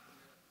top.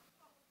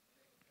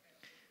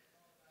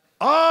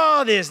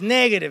 All this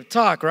negative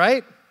talk,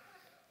 right?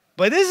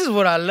 But this is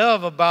what I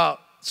love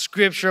about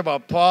Scripture,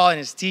 about Paul and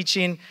his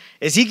teaching,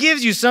 is he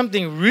gives you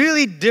something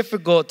really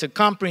difficult to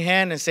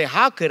comprehend and say,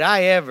 how could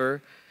I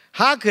ever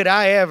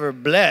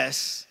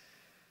bless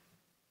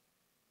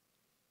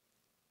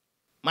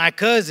my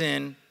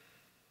cousin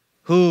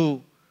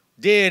who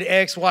did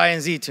X, Y,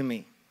 and Z to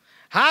me?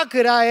 How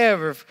could I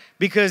ever?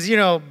 Because,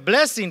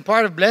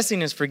 part of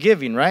blessing is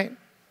forgiving, right?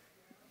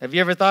 Have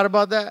you ever thought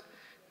about that?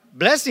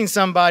 Blessing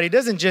somebody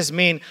doesn't just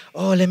mean,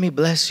 oh, let me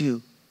bless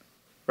you,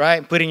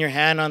 right? Putting your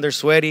hand on their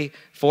sweaty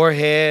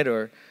forehead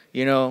or,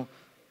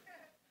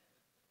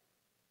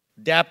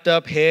 dapped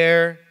up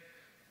hair.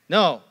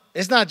 No,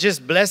 it's not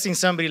just blessing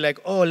somebody like,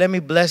 oh, let me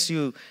bless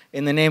you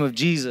in the name of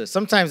Jesus.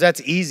 Sometimes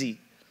that's easy.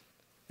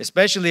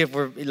 Especially if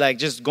we're like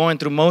just going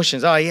through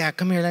motions. Oh, yeah,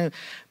 come here.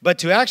 But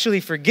to actually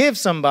forgive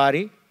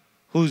somebody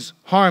who's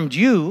harmed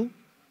you,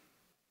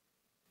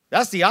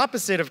 that's the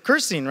opposite of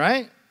cursing,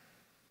 right?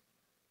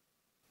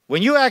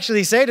 When you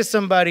actually say to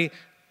somebody,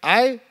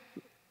 I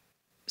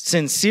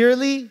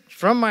sincerely,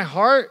 from my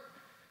heart,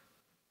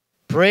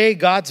 pray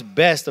God's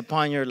best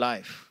upon your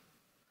life.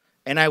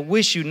 And I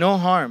wish you no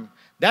harm.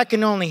 That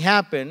can only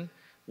happen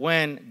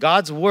when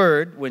God's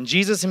word, when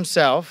Jesus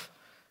himself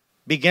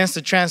begins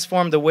to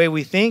transform the way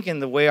we think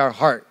and the way our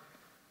heart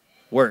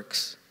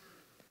works.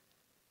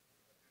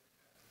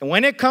 And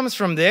when it comes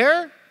from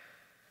there,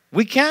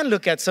 we can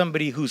look at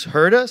somebody who's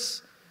hurt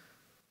us,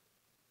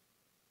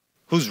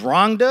 who's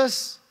wronged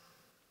us,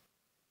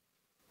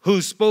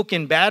 who's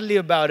spoken badly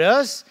about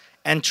us,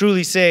 and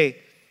truly say,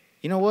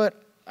 you know what?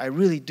 I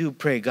really do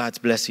pray God's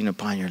blessing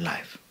upon your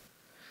life.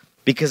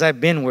 Because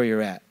I've been where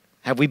you're at.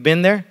 Have we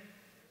been there?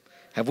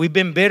 Have we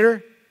been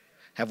bitter?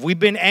 Have we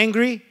been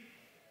angry?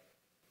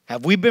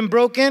 Have we been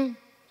broken?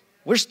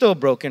 We're still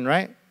broken,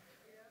 right?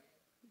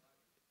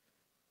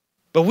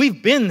 But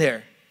we've been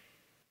there.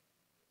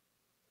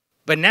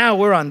 But now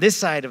we're on this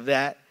side of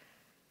that,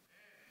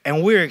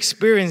 and we're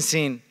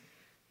experiencing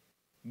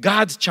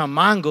God's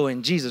chamango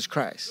in Jesus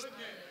Christ.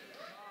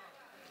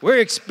 We're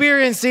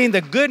experiencing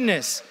the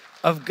goodness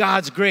of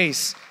God's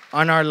grace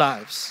on our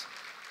lives.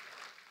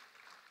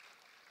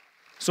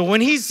 So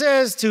when he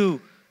says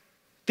to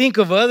think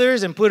of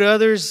others and put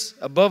others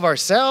above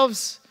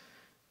ourselves,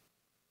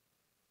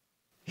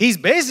 he's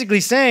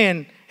basically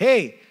saying,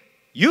 hey,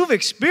 you've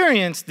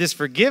experienced this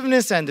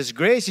forgiveness and this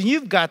grace, and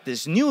you've got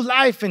this new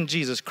life in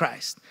Jesus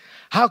Christ.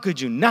 How could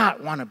you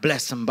not want to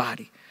bless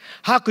somebody?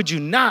 How could you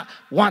not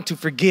want to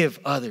forgive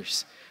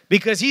others?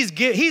 Because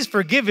he's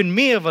forgiven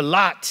me of a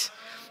lot.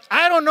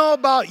 I don't know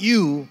about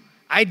you.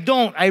 I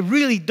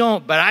really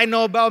don't, but I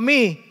know about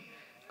me.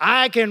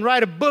 I can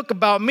write a book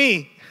about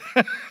me.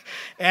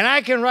 And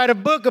I can write a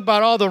book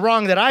about all the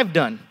wrong that I've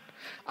done.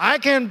 I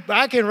can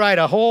write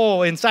a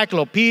whole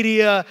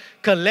encyclopedia,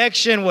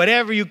 collection,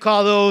 whatever you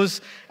call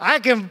those. I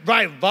can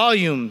write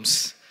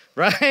volumes,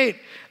 right,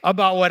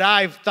 about what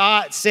I've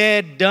thought,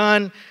 said,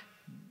 done.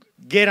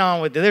 get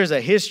on with it. There's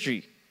a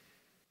history.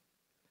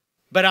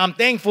 But I'm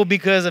thankful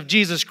because of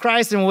Jesus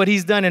Christ and what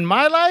he's done in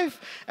my life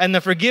and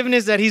the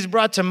forgiveness that he's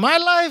brought to my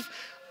life,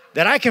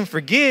 that I can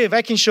forgive,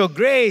 I can show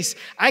grace,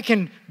 I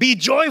can be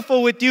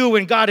joyful with you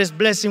when God is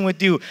blessing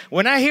with you.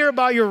 When I hear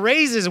about your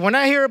raises, when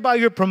I hear about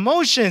your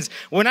promotions,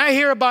 when I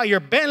hear about your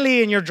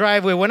Bentley in your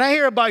driveway, when I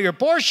hear about your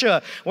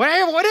Porsche, when I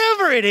hear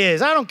whatever it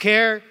is, I don't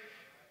care.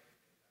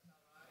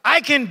 I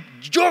can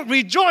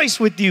rejoice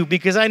with you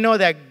because I know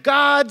that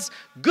God's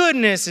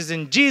goodness is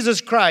in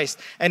Jesus Christ.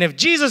 And if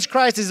Jesus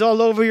Christ is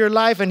all over your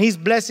life and he's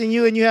blessing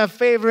you and you have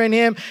favor in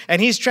him and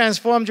he's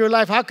transformed your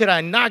life, how could I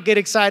not get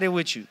excited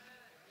with you?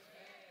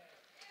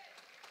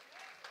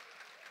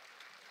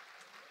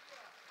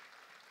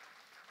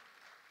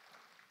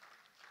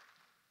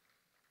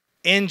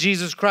 In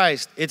Jesus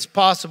Christ, it's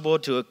possible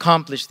to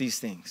accomplish these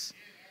things.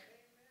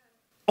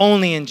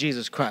 Only in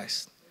Jesus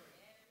Christ.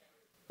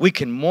 We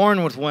can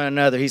mourn with one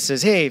another. He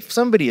says, hey, if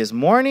somebody is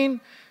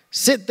mourning,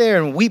 sit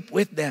there and weep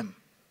with them.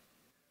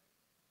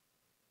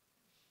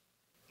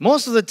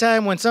 Most of the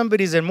time when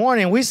somebody's in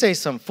mourning, we say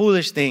some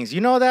foolish things.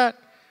 You know that?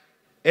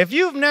 If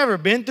you've never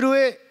been through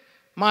it,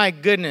 my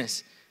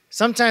goodness.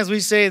 Sometimes we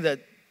say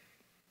that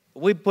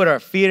we put our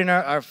feet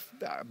in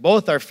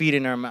both our feet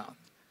in our mouth.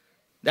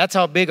 That's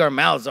how big our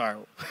mouths are.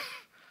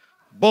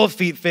 Both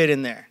feet fit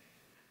in there.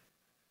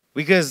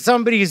 Because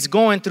somebody's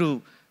going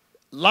through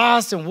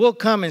loss and we'll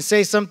come and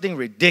say something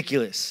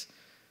ridiculous.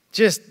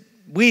 Just,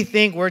 we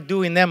think we're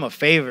doing them a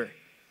favor.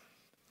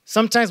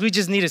 Sometimes we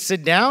just need to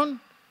sit down,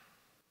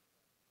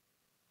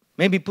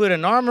 maybe put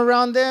an arm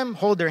around them,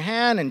 hold their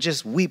hand, and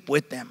just weep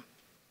with them.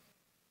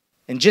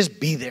 And just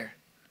be there.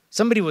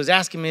 Somebody was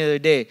asking me the other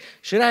day,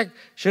 should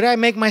I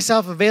make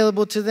myself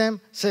available to them?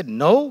 I said,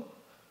 no.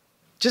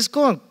 Just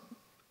go and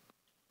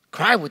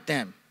cry with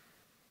them.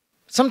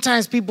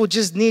 Sometimes people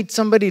just need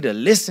somebody to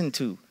listen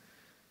to.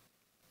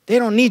 They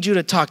don't need you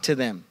to talk to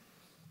them.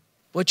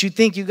 What you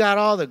think you got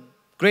all the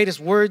greatest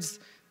words,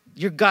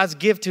 you're God's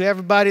gift to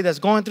everybody that's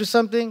going through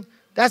something,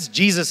 that's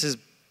Jesus'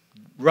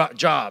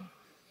 job.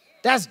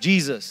 That's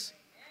Jesus.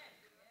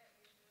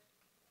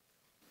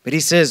 But he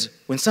says,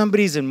 when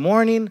somebody's in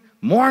mourning,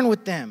 mourn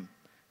with them.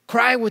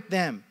 Cry with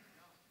them.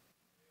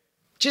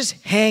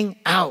 Just hang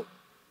out.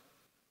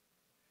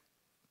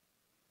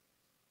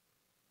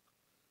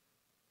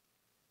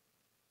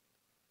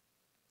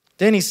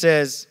 Then he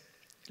says,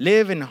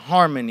 live in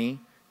harmony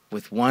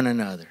with one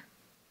another.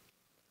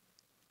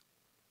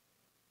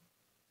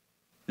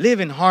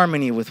 Live in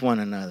harmony with one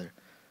another.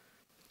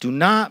 Do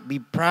not be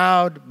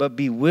proud, but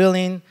be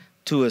willing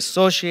to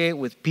associate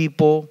with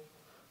people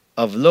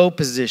of low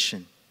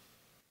position.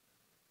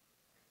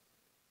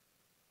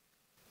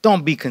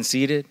 Don't be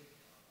conceited.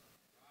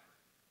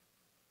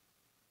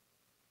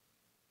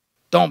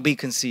 Don't be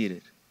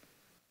conceited.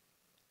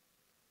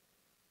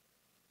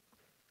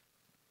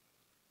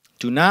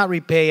 Do not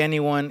repay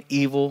anyone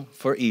evil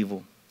for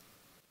evil.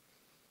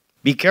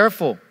 Be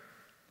careful.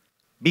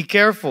 Be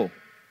careful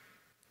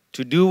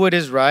to do what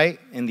is right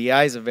in the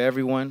eyes of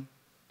everyone.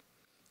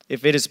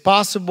 If it is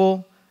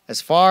possible, as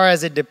far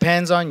as it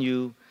depends on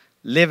you,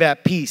 live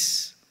at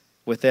peace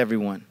with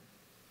everyone.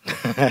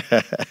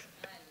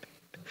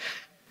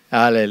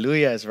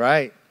 Hallelujah, that's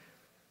right.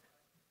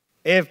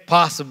 If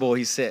possible,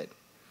 he said.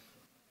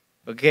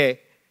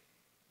 Okay?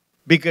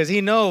 Because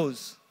he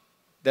knows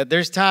that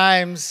there's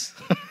times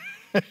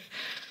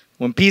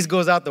when peace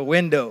goes out the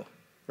window,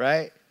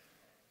 right?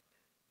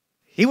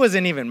 He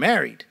wasn't even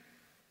married.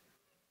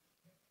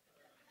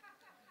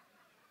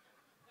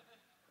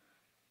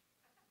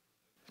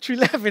 What you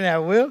laughing at,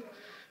 Will?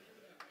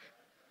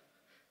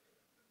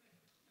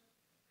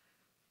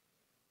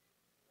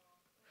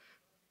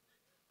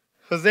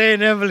 Jose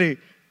and Emily,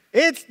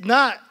 it's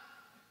not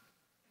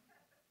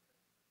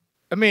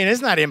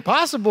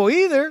impossible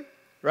either,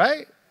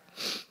 right?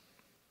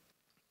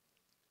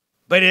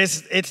 But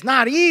it's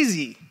not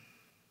easy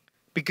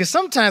because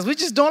sometimes we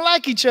just don't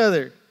like each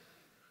other.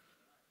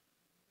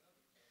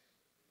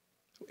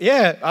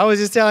 Yeah, I was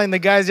just telling the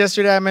guys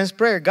yesterday at men's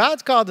prayer,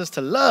 God's called us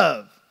to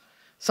love.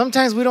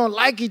 Sometimes we don't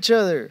like each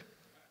other.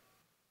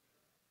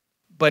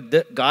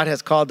 But God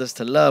has called us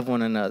to love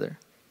one another.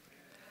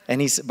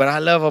 And but I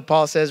love what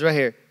Paul says right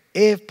here,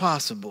 if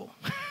possible.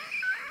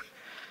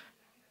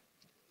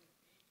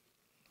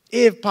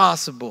 If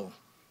possible.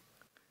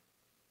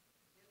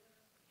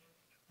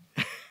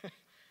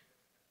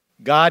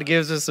 God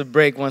gives us a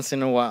break once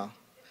in a while.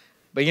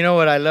 But you know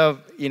what I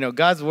love?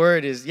 God's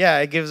word is,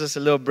 it gives us a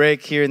little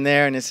break here and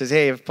there. And it says,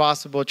 hey, if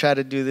possible, try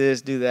to do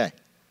this, do that.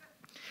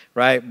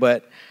 Right?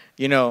 But,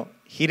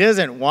 he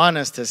doesn't want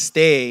us to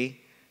stay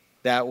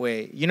that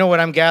way. You know what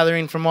I'm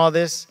gathering from all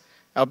this?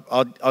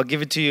 I'll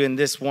give it to you in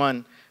this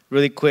one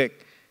really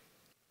quick.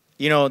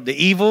 The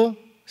evil,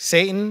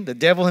 Satan, the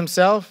devil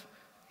himself,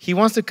 he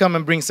wants to come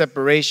and bring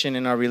separation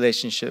in our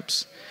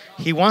relationships.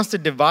 He wants to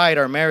divide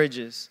our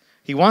marriages.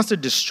 He wants to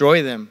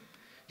destroy them.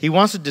 He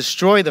wants to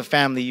destroy the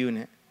family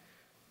unit.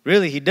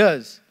 Really, he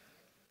does.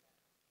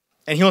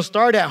 And he'll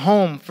start at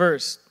home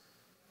first.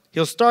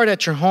 He'll start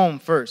at your home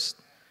first.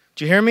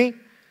 Do you hear me?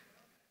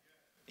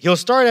 He'll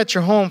start at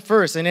your home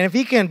first. And if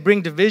he can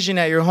bring division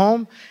at your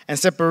home and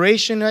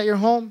separation at your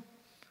home,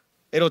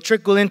 it'll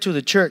trickle into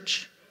the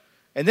church.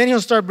 And then he'll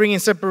start bringing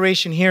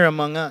separation here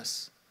among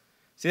us.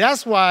 See,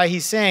 that's why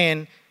he's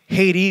saying,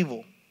 hate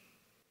evil.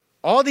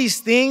 All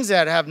these things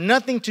that have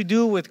nothing to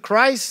do with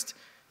Christ,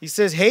 he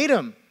says, hate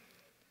them.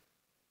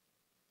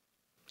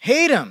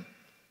 Hate them.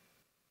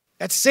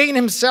 That's Satan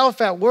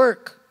himself at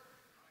work.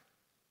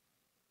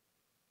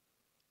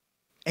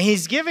 And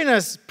he's giving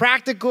us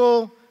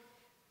practical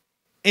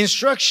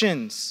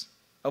instructions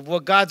of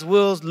what God's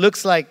will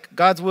looks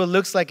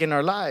like in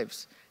our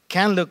lives.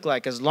 Can look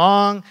like, as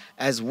long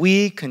as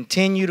we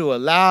continue to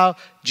allow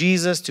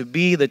Jesus to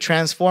be the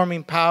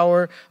transforming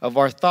power of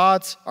our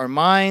thoughts, our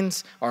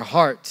minds, our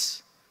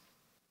hearts.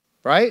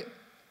 Right?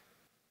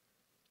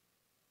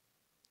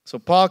 So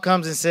Paul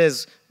comes and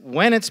says,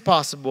 when it's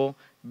possible,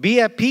 be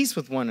at peace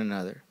with one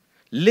another.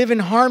 Live in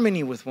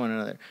harmony with one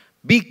another.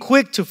 Be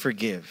quick to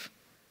forgive.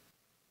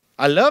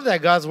 I love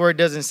that God's word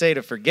doesn't say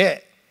to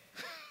forget.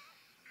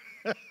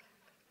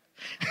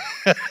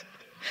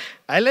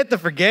 I let the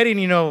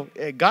forgetting,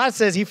 God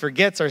says he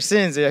forgets our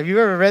sins. Have you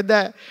ever read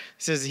that? It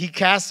says he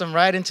casts them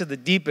right into the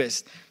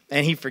deepest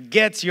and he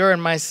forgets your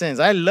and my sins.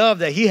 I love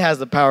that he has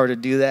the power to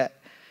do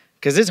that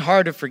because it's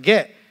hard to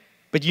forget.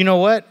 But you know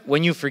what?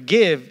 When you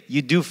forgive,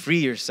 you do free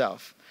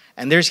yourself.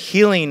 And there's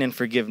healing in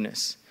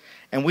forgiveness.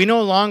 And we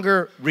no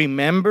longer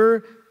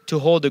remember to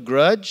hold a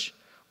grudge,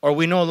 or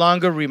we no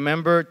longer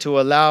remember to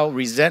allow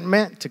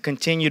resentment to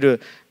continue to,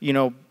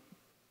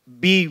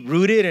 be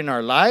rooted in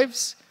our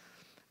lives.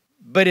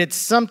 But it's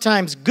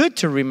sometimes good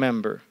to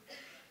remember.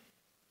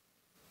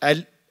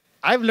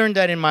 I've learned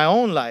that in my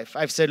own life.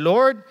 I've said,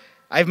 Lord,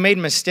 I've made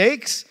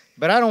mistakes,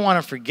 but I don't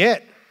want to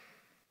forget.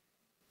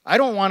 I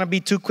don't want to be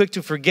too quick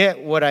to forget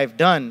what I've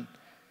done.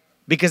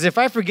 Because if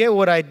I forget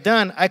what I've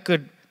done, I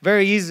could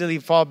very easily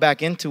fall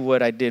back into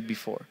what I did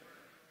before.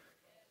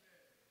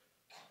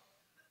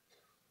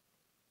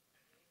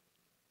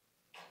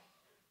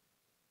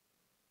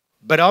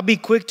 But I'll be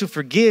quick to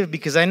forgive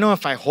because I know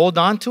if I hold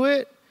on to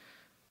it,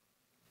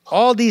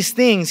 all these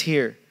things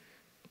here,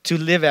 to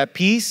live at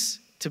peace,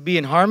 to be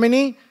in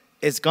harmony,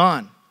 it's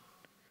gone.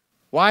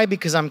 Why?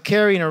 Because I'm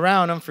carrying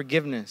around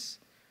unforgiveness.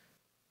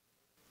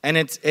 And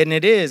it's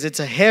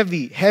a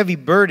heavy, heavy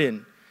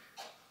burden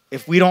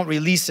if we don't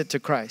release it to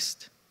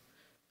Christ.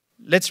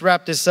 Let's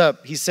wrap this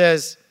up. He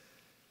says,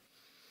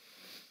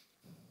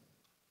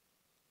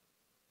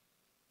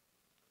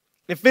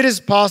 if it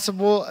is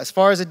possible, as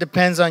far as it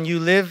depends on you,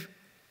 live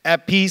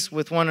at peace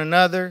with one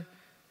another.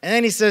 And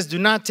then he says, do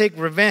not take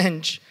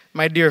revenge,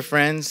 my dear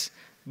friends,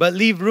 but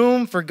leave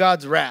room for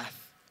God's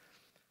wrath.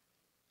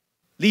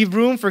 Leave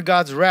room for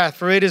God's wrath,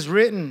 for it is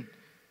written,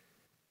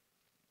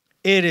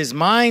 it is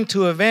mine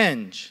to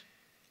avenge.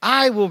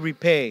 I will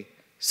repay,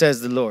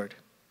 says the Lord.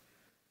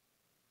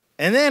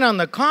 And then on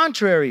the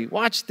contrary,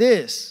 watch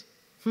this.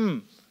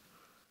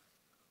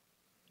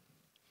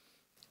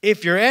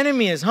 If your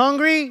enemy is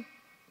hungry,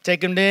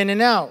 take him to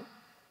In-N-Out.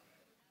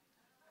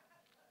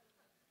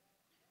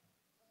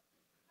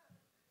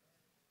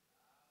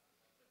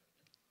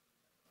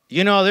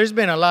 There's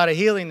been a lot of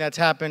healing that's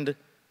happened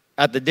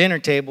at the dinner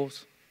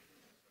tables.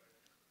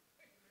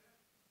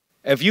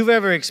 If you've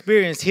ever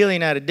experienced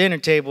healing at a dinner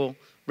table,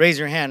 raise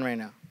your hand right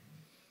now.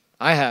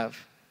 I have.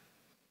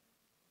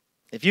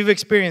 If you've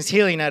experienced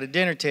healing at a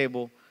dinner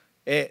table,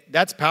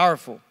 that's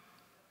powerful.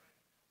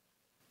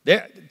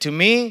 To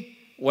me,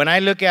 when I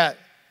look at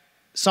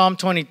Psalm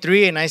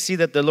 23 and I see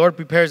that the Lord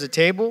prepares a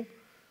table,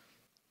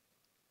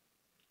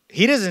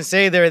 he doesn't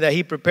say there that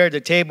he prepared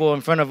the table in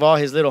front of all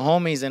his little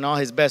homies and all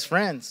his best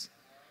friends,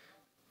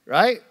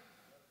 right?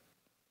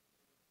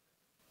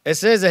 It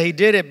says that he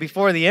did it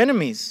before the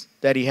enemies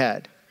that he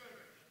had.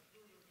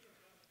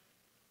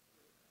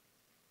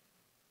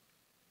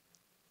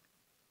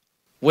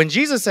 When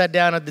Jesus sat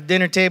down at the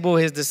dinner table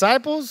with his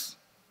disciples,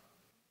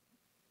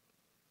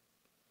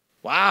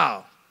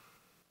 wow.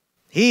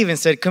 He even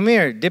said, come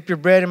here, dip your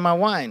bread in my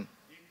wine.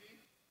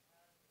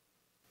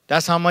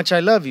 That's how much I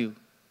love you.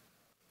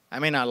 I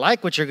may not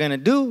like what you're going to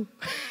do.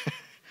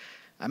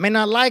 I may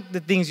not like the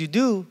things you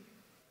do,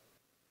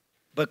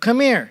 but come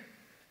here.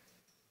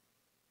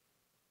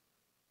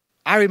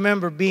 I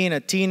remember being a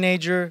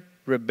teenager,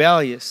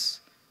 rebellious,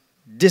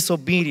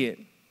 disobedient.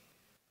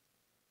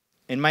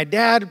 And my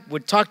dad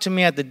would talk to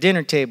me at the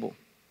dinner table.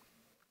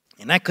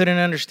 And I couldn't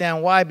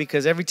understand why,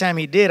 because every time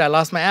he did, I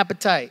lost my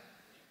appetite.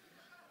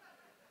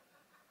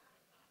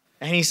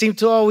 And he seemed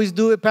to always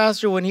do it,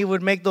 Pastor, when he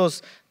would make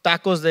those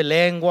tacos de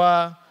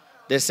lengua,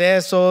 de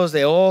sesos,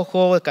 de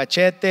ojo, de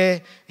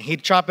cachete. And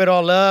he'd chop it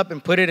all up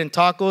and put it in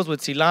tacos with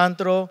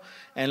cilantro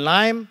and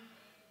lime.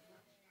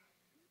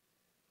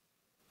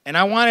 And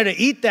I wanted to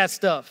eat that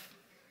stuff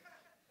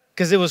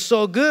because it was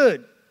so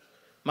good.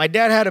 My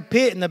dad had a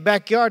pit in the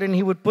backyard, and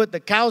he would put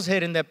the cow's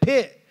head in that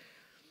pit.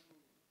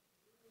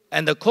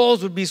 And the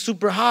coals would be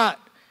super hot.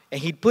 And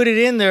he'd put it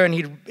in there,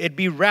 and it'd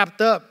be wrapped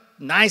up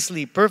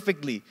nicely,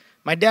 perfectly.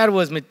 My dad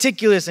was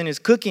meticulous in his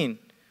cooking.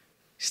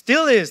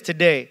 Still is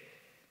today,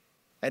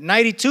 at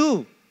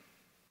 92.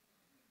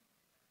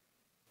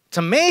 It's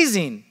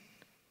amazing.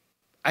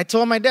 I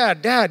told my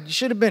dad, Dad, you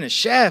should have been a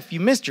chef. You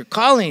missed your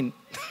calling.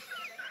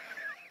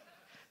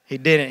 He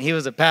didn't. He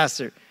was a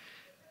pastor.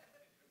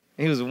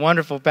 He was a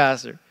wonderful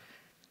pastor.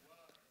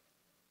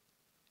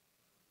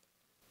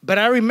 But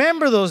I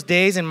remember those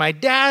days and my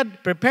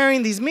dad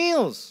preparing these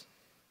meals.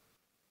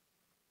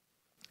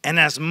 And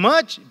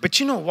but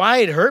you know why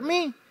it hurt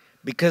me?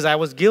 Because I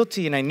was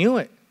guilty and I knew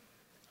it.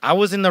 I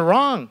was in the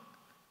wrong.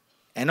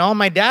 And all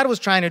my dad was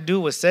trying to do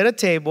was set a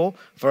table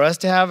for us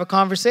to have a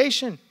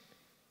conversation.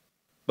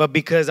 But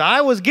because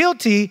I was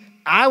guilty,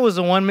 I was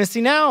the one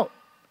missing out.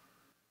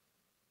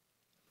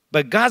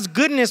 But God's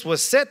goodness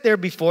was set there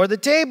before the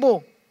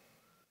table.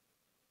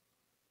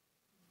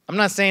 I'm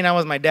not saying I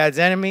was my dad's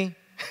enemy.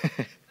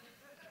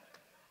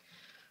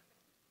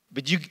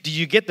 But do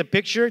you get the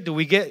picture?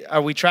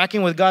 Are we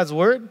tracking with God's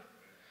word?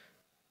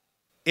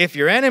 If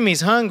your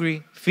enemy's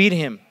hungry, feed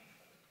him.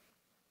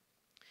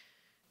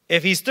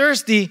 If he's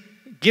thirsty,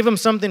 give him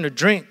something to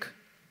drink.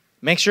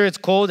 Make sure it's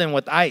cold and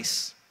with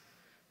ice.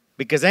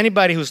 Because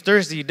anybody who's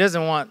thirsty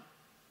doesn't want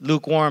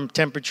lukewarm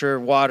temperature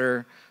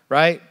water,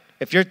 right?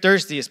 If you're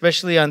thirsty,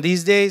 especially on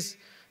these days,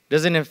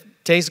 doesn't it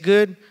taste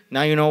good?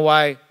 Now you know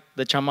why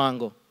the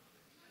chamango.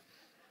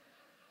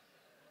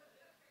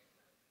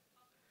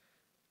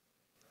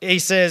 He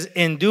says,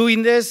 in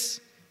doing this,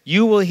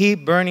 you will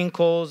heap burning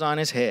coals on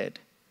his head.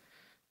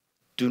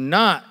 Do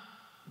not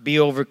be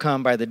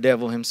overcome by the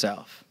devil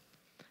himself.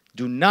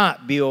 Do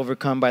not be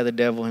overcome by the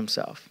devil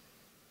himself.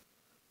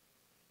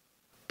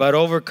 But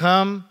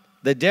overcome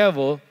the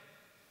devil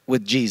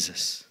with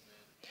Jesus.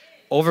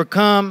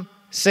 Overcome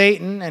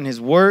Satan and his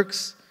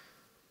works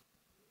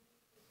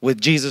with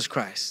Jesus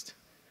Christ.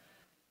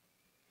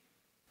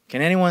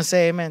 Can anyone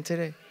say amen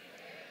today?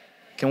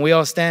 Can we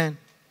all stand?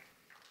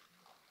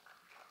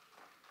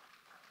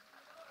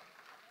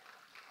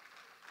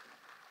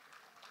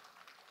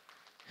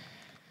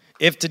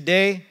 If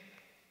today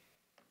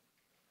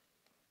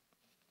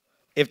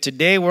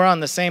we're on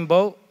the same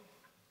boat,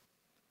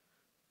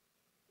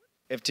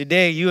 if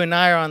today you and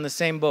I are on the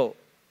same boat,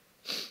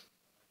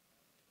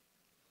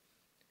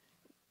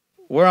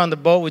 we're on the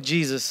boat with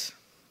Jesus.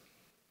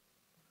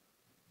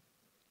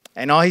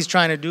 And all he's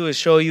trying to do is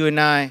show you and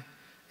I,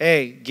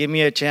 hey, give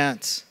me a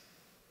chance.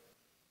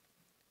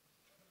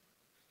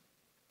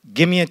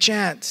 Give me a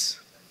chance.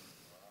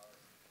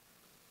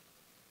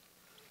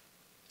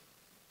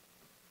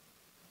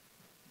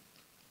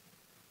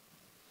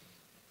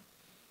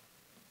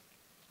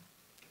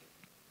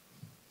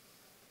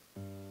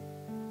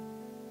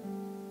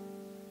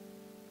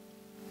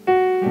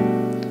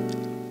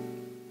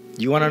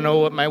 You want to know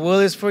what my will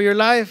is for your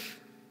life?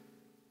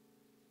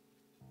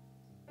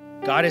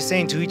 God is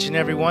saying to each and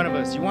every one of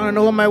us, you want to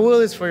know what my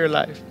will is for your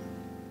life?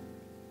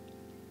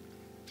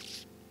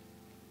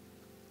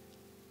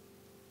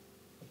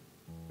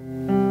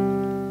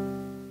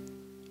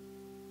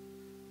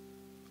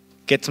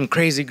 Get some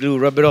crazy glue,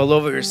 rub it all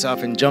over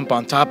yourself, and jump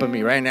on top of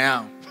me right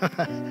now.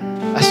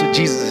 That's what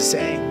Jesus is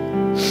saying.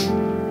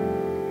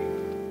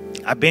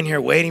 I've been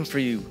here waiting for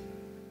you.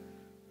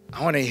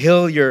 I want to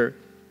heal your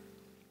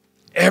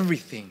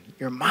everything,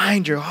 your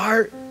mind, your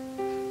heart.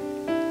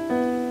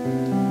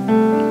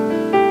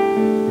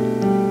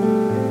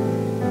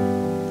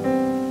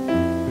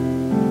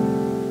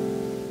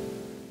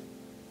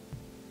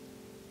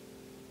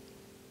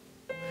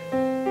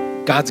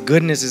 God's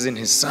goodness is in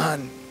his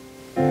Son.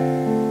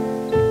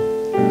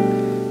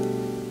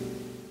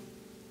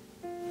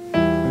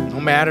 No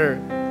matter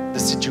the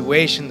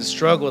situation, the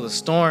struggle, the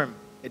storm,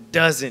 it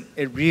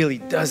really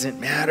doesn't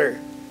matter.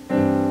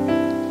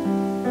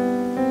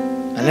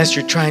 Unless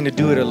you're trying to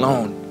do it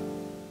alone.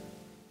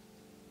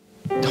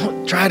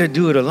 Don't try to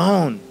do it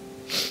alone.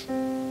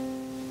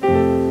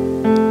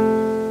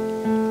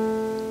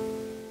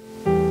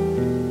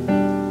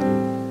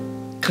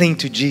 Cling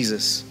to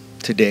Jesus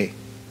today.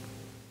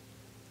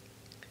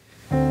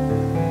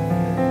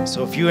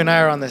 So if you and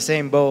I are on the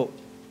same boat,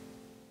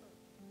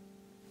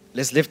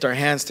 let's lift our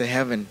hands to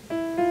heaven.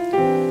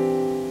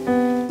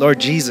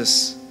 Lord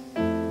Jesus,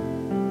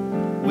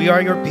 we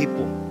are your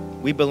people.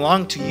 We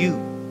belong to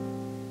you.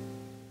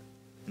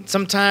 And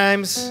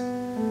sometimes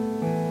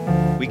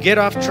we get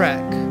off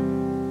track.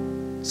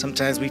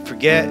 Sometimes we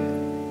forget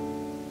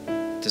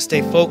to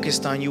stay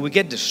focused on you. We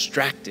get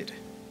distracted.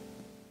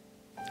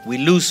 We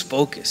lose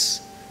focus.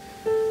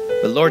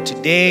 But Lord,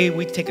 today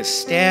we take a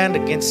stand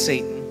against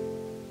Satan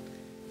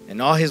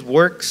and all his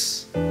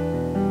works. We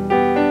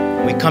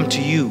come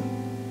to you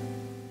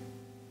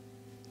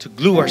to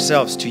glue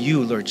ourselves to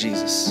you, Lord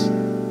Jesus,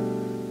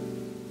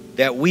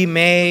 that we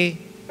may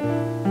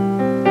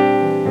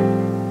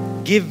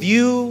give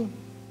you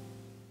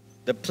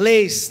the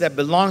place that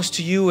belongs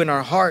to you in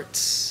our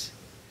hearts,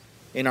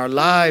 in our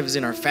lives,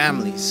 in our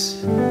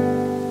families.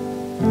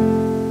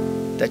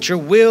 That your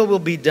will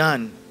be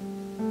done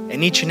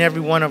in each and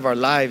every one of our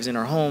lives, in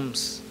our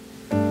homes.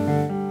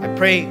 I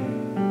pray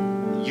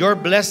your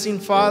blessing,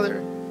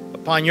 Father,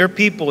 upon your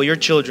people, your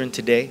children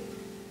today,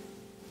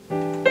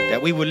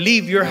 that we would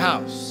leave your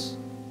house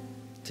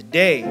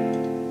today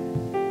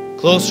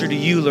closer to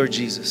you, Lord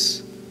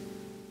Jesus.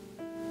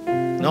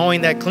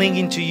 knowing that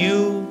clinging to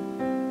you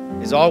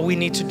is all we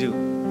need to do.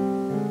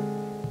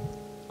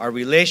 Our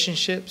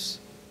relationships,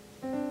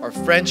 our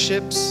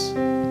friendships,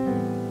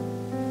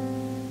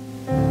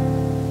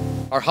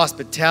 our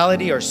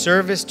hospitality, our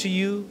service to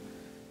you,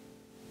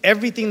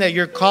 everything that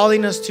you're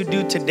calling us to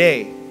do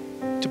today,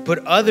 to put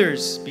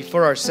others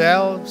before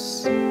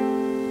ourselves.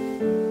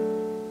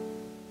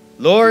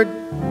 Lord,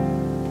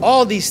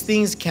 all these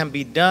things can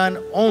be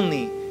done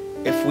only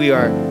if we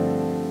are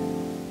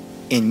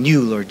in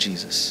you, Lord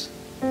Jesus.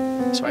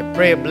 So I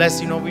pray a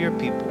blessing over your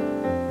people.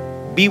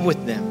 Be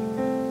with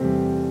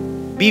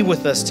them. Be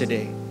with us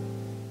today.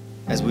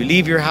 As we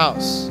leave your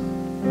house,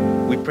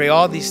 we pray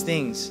all these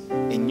things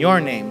in your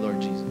name,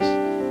 Lord Jesus.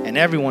 And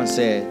everyone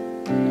said,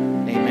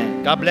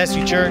 amen. God bless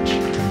you,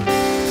 church.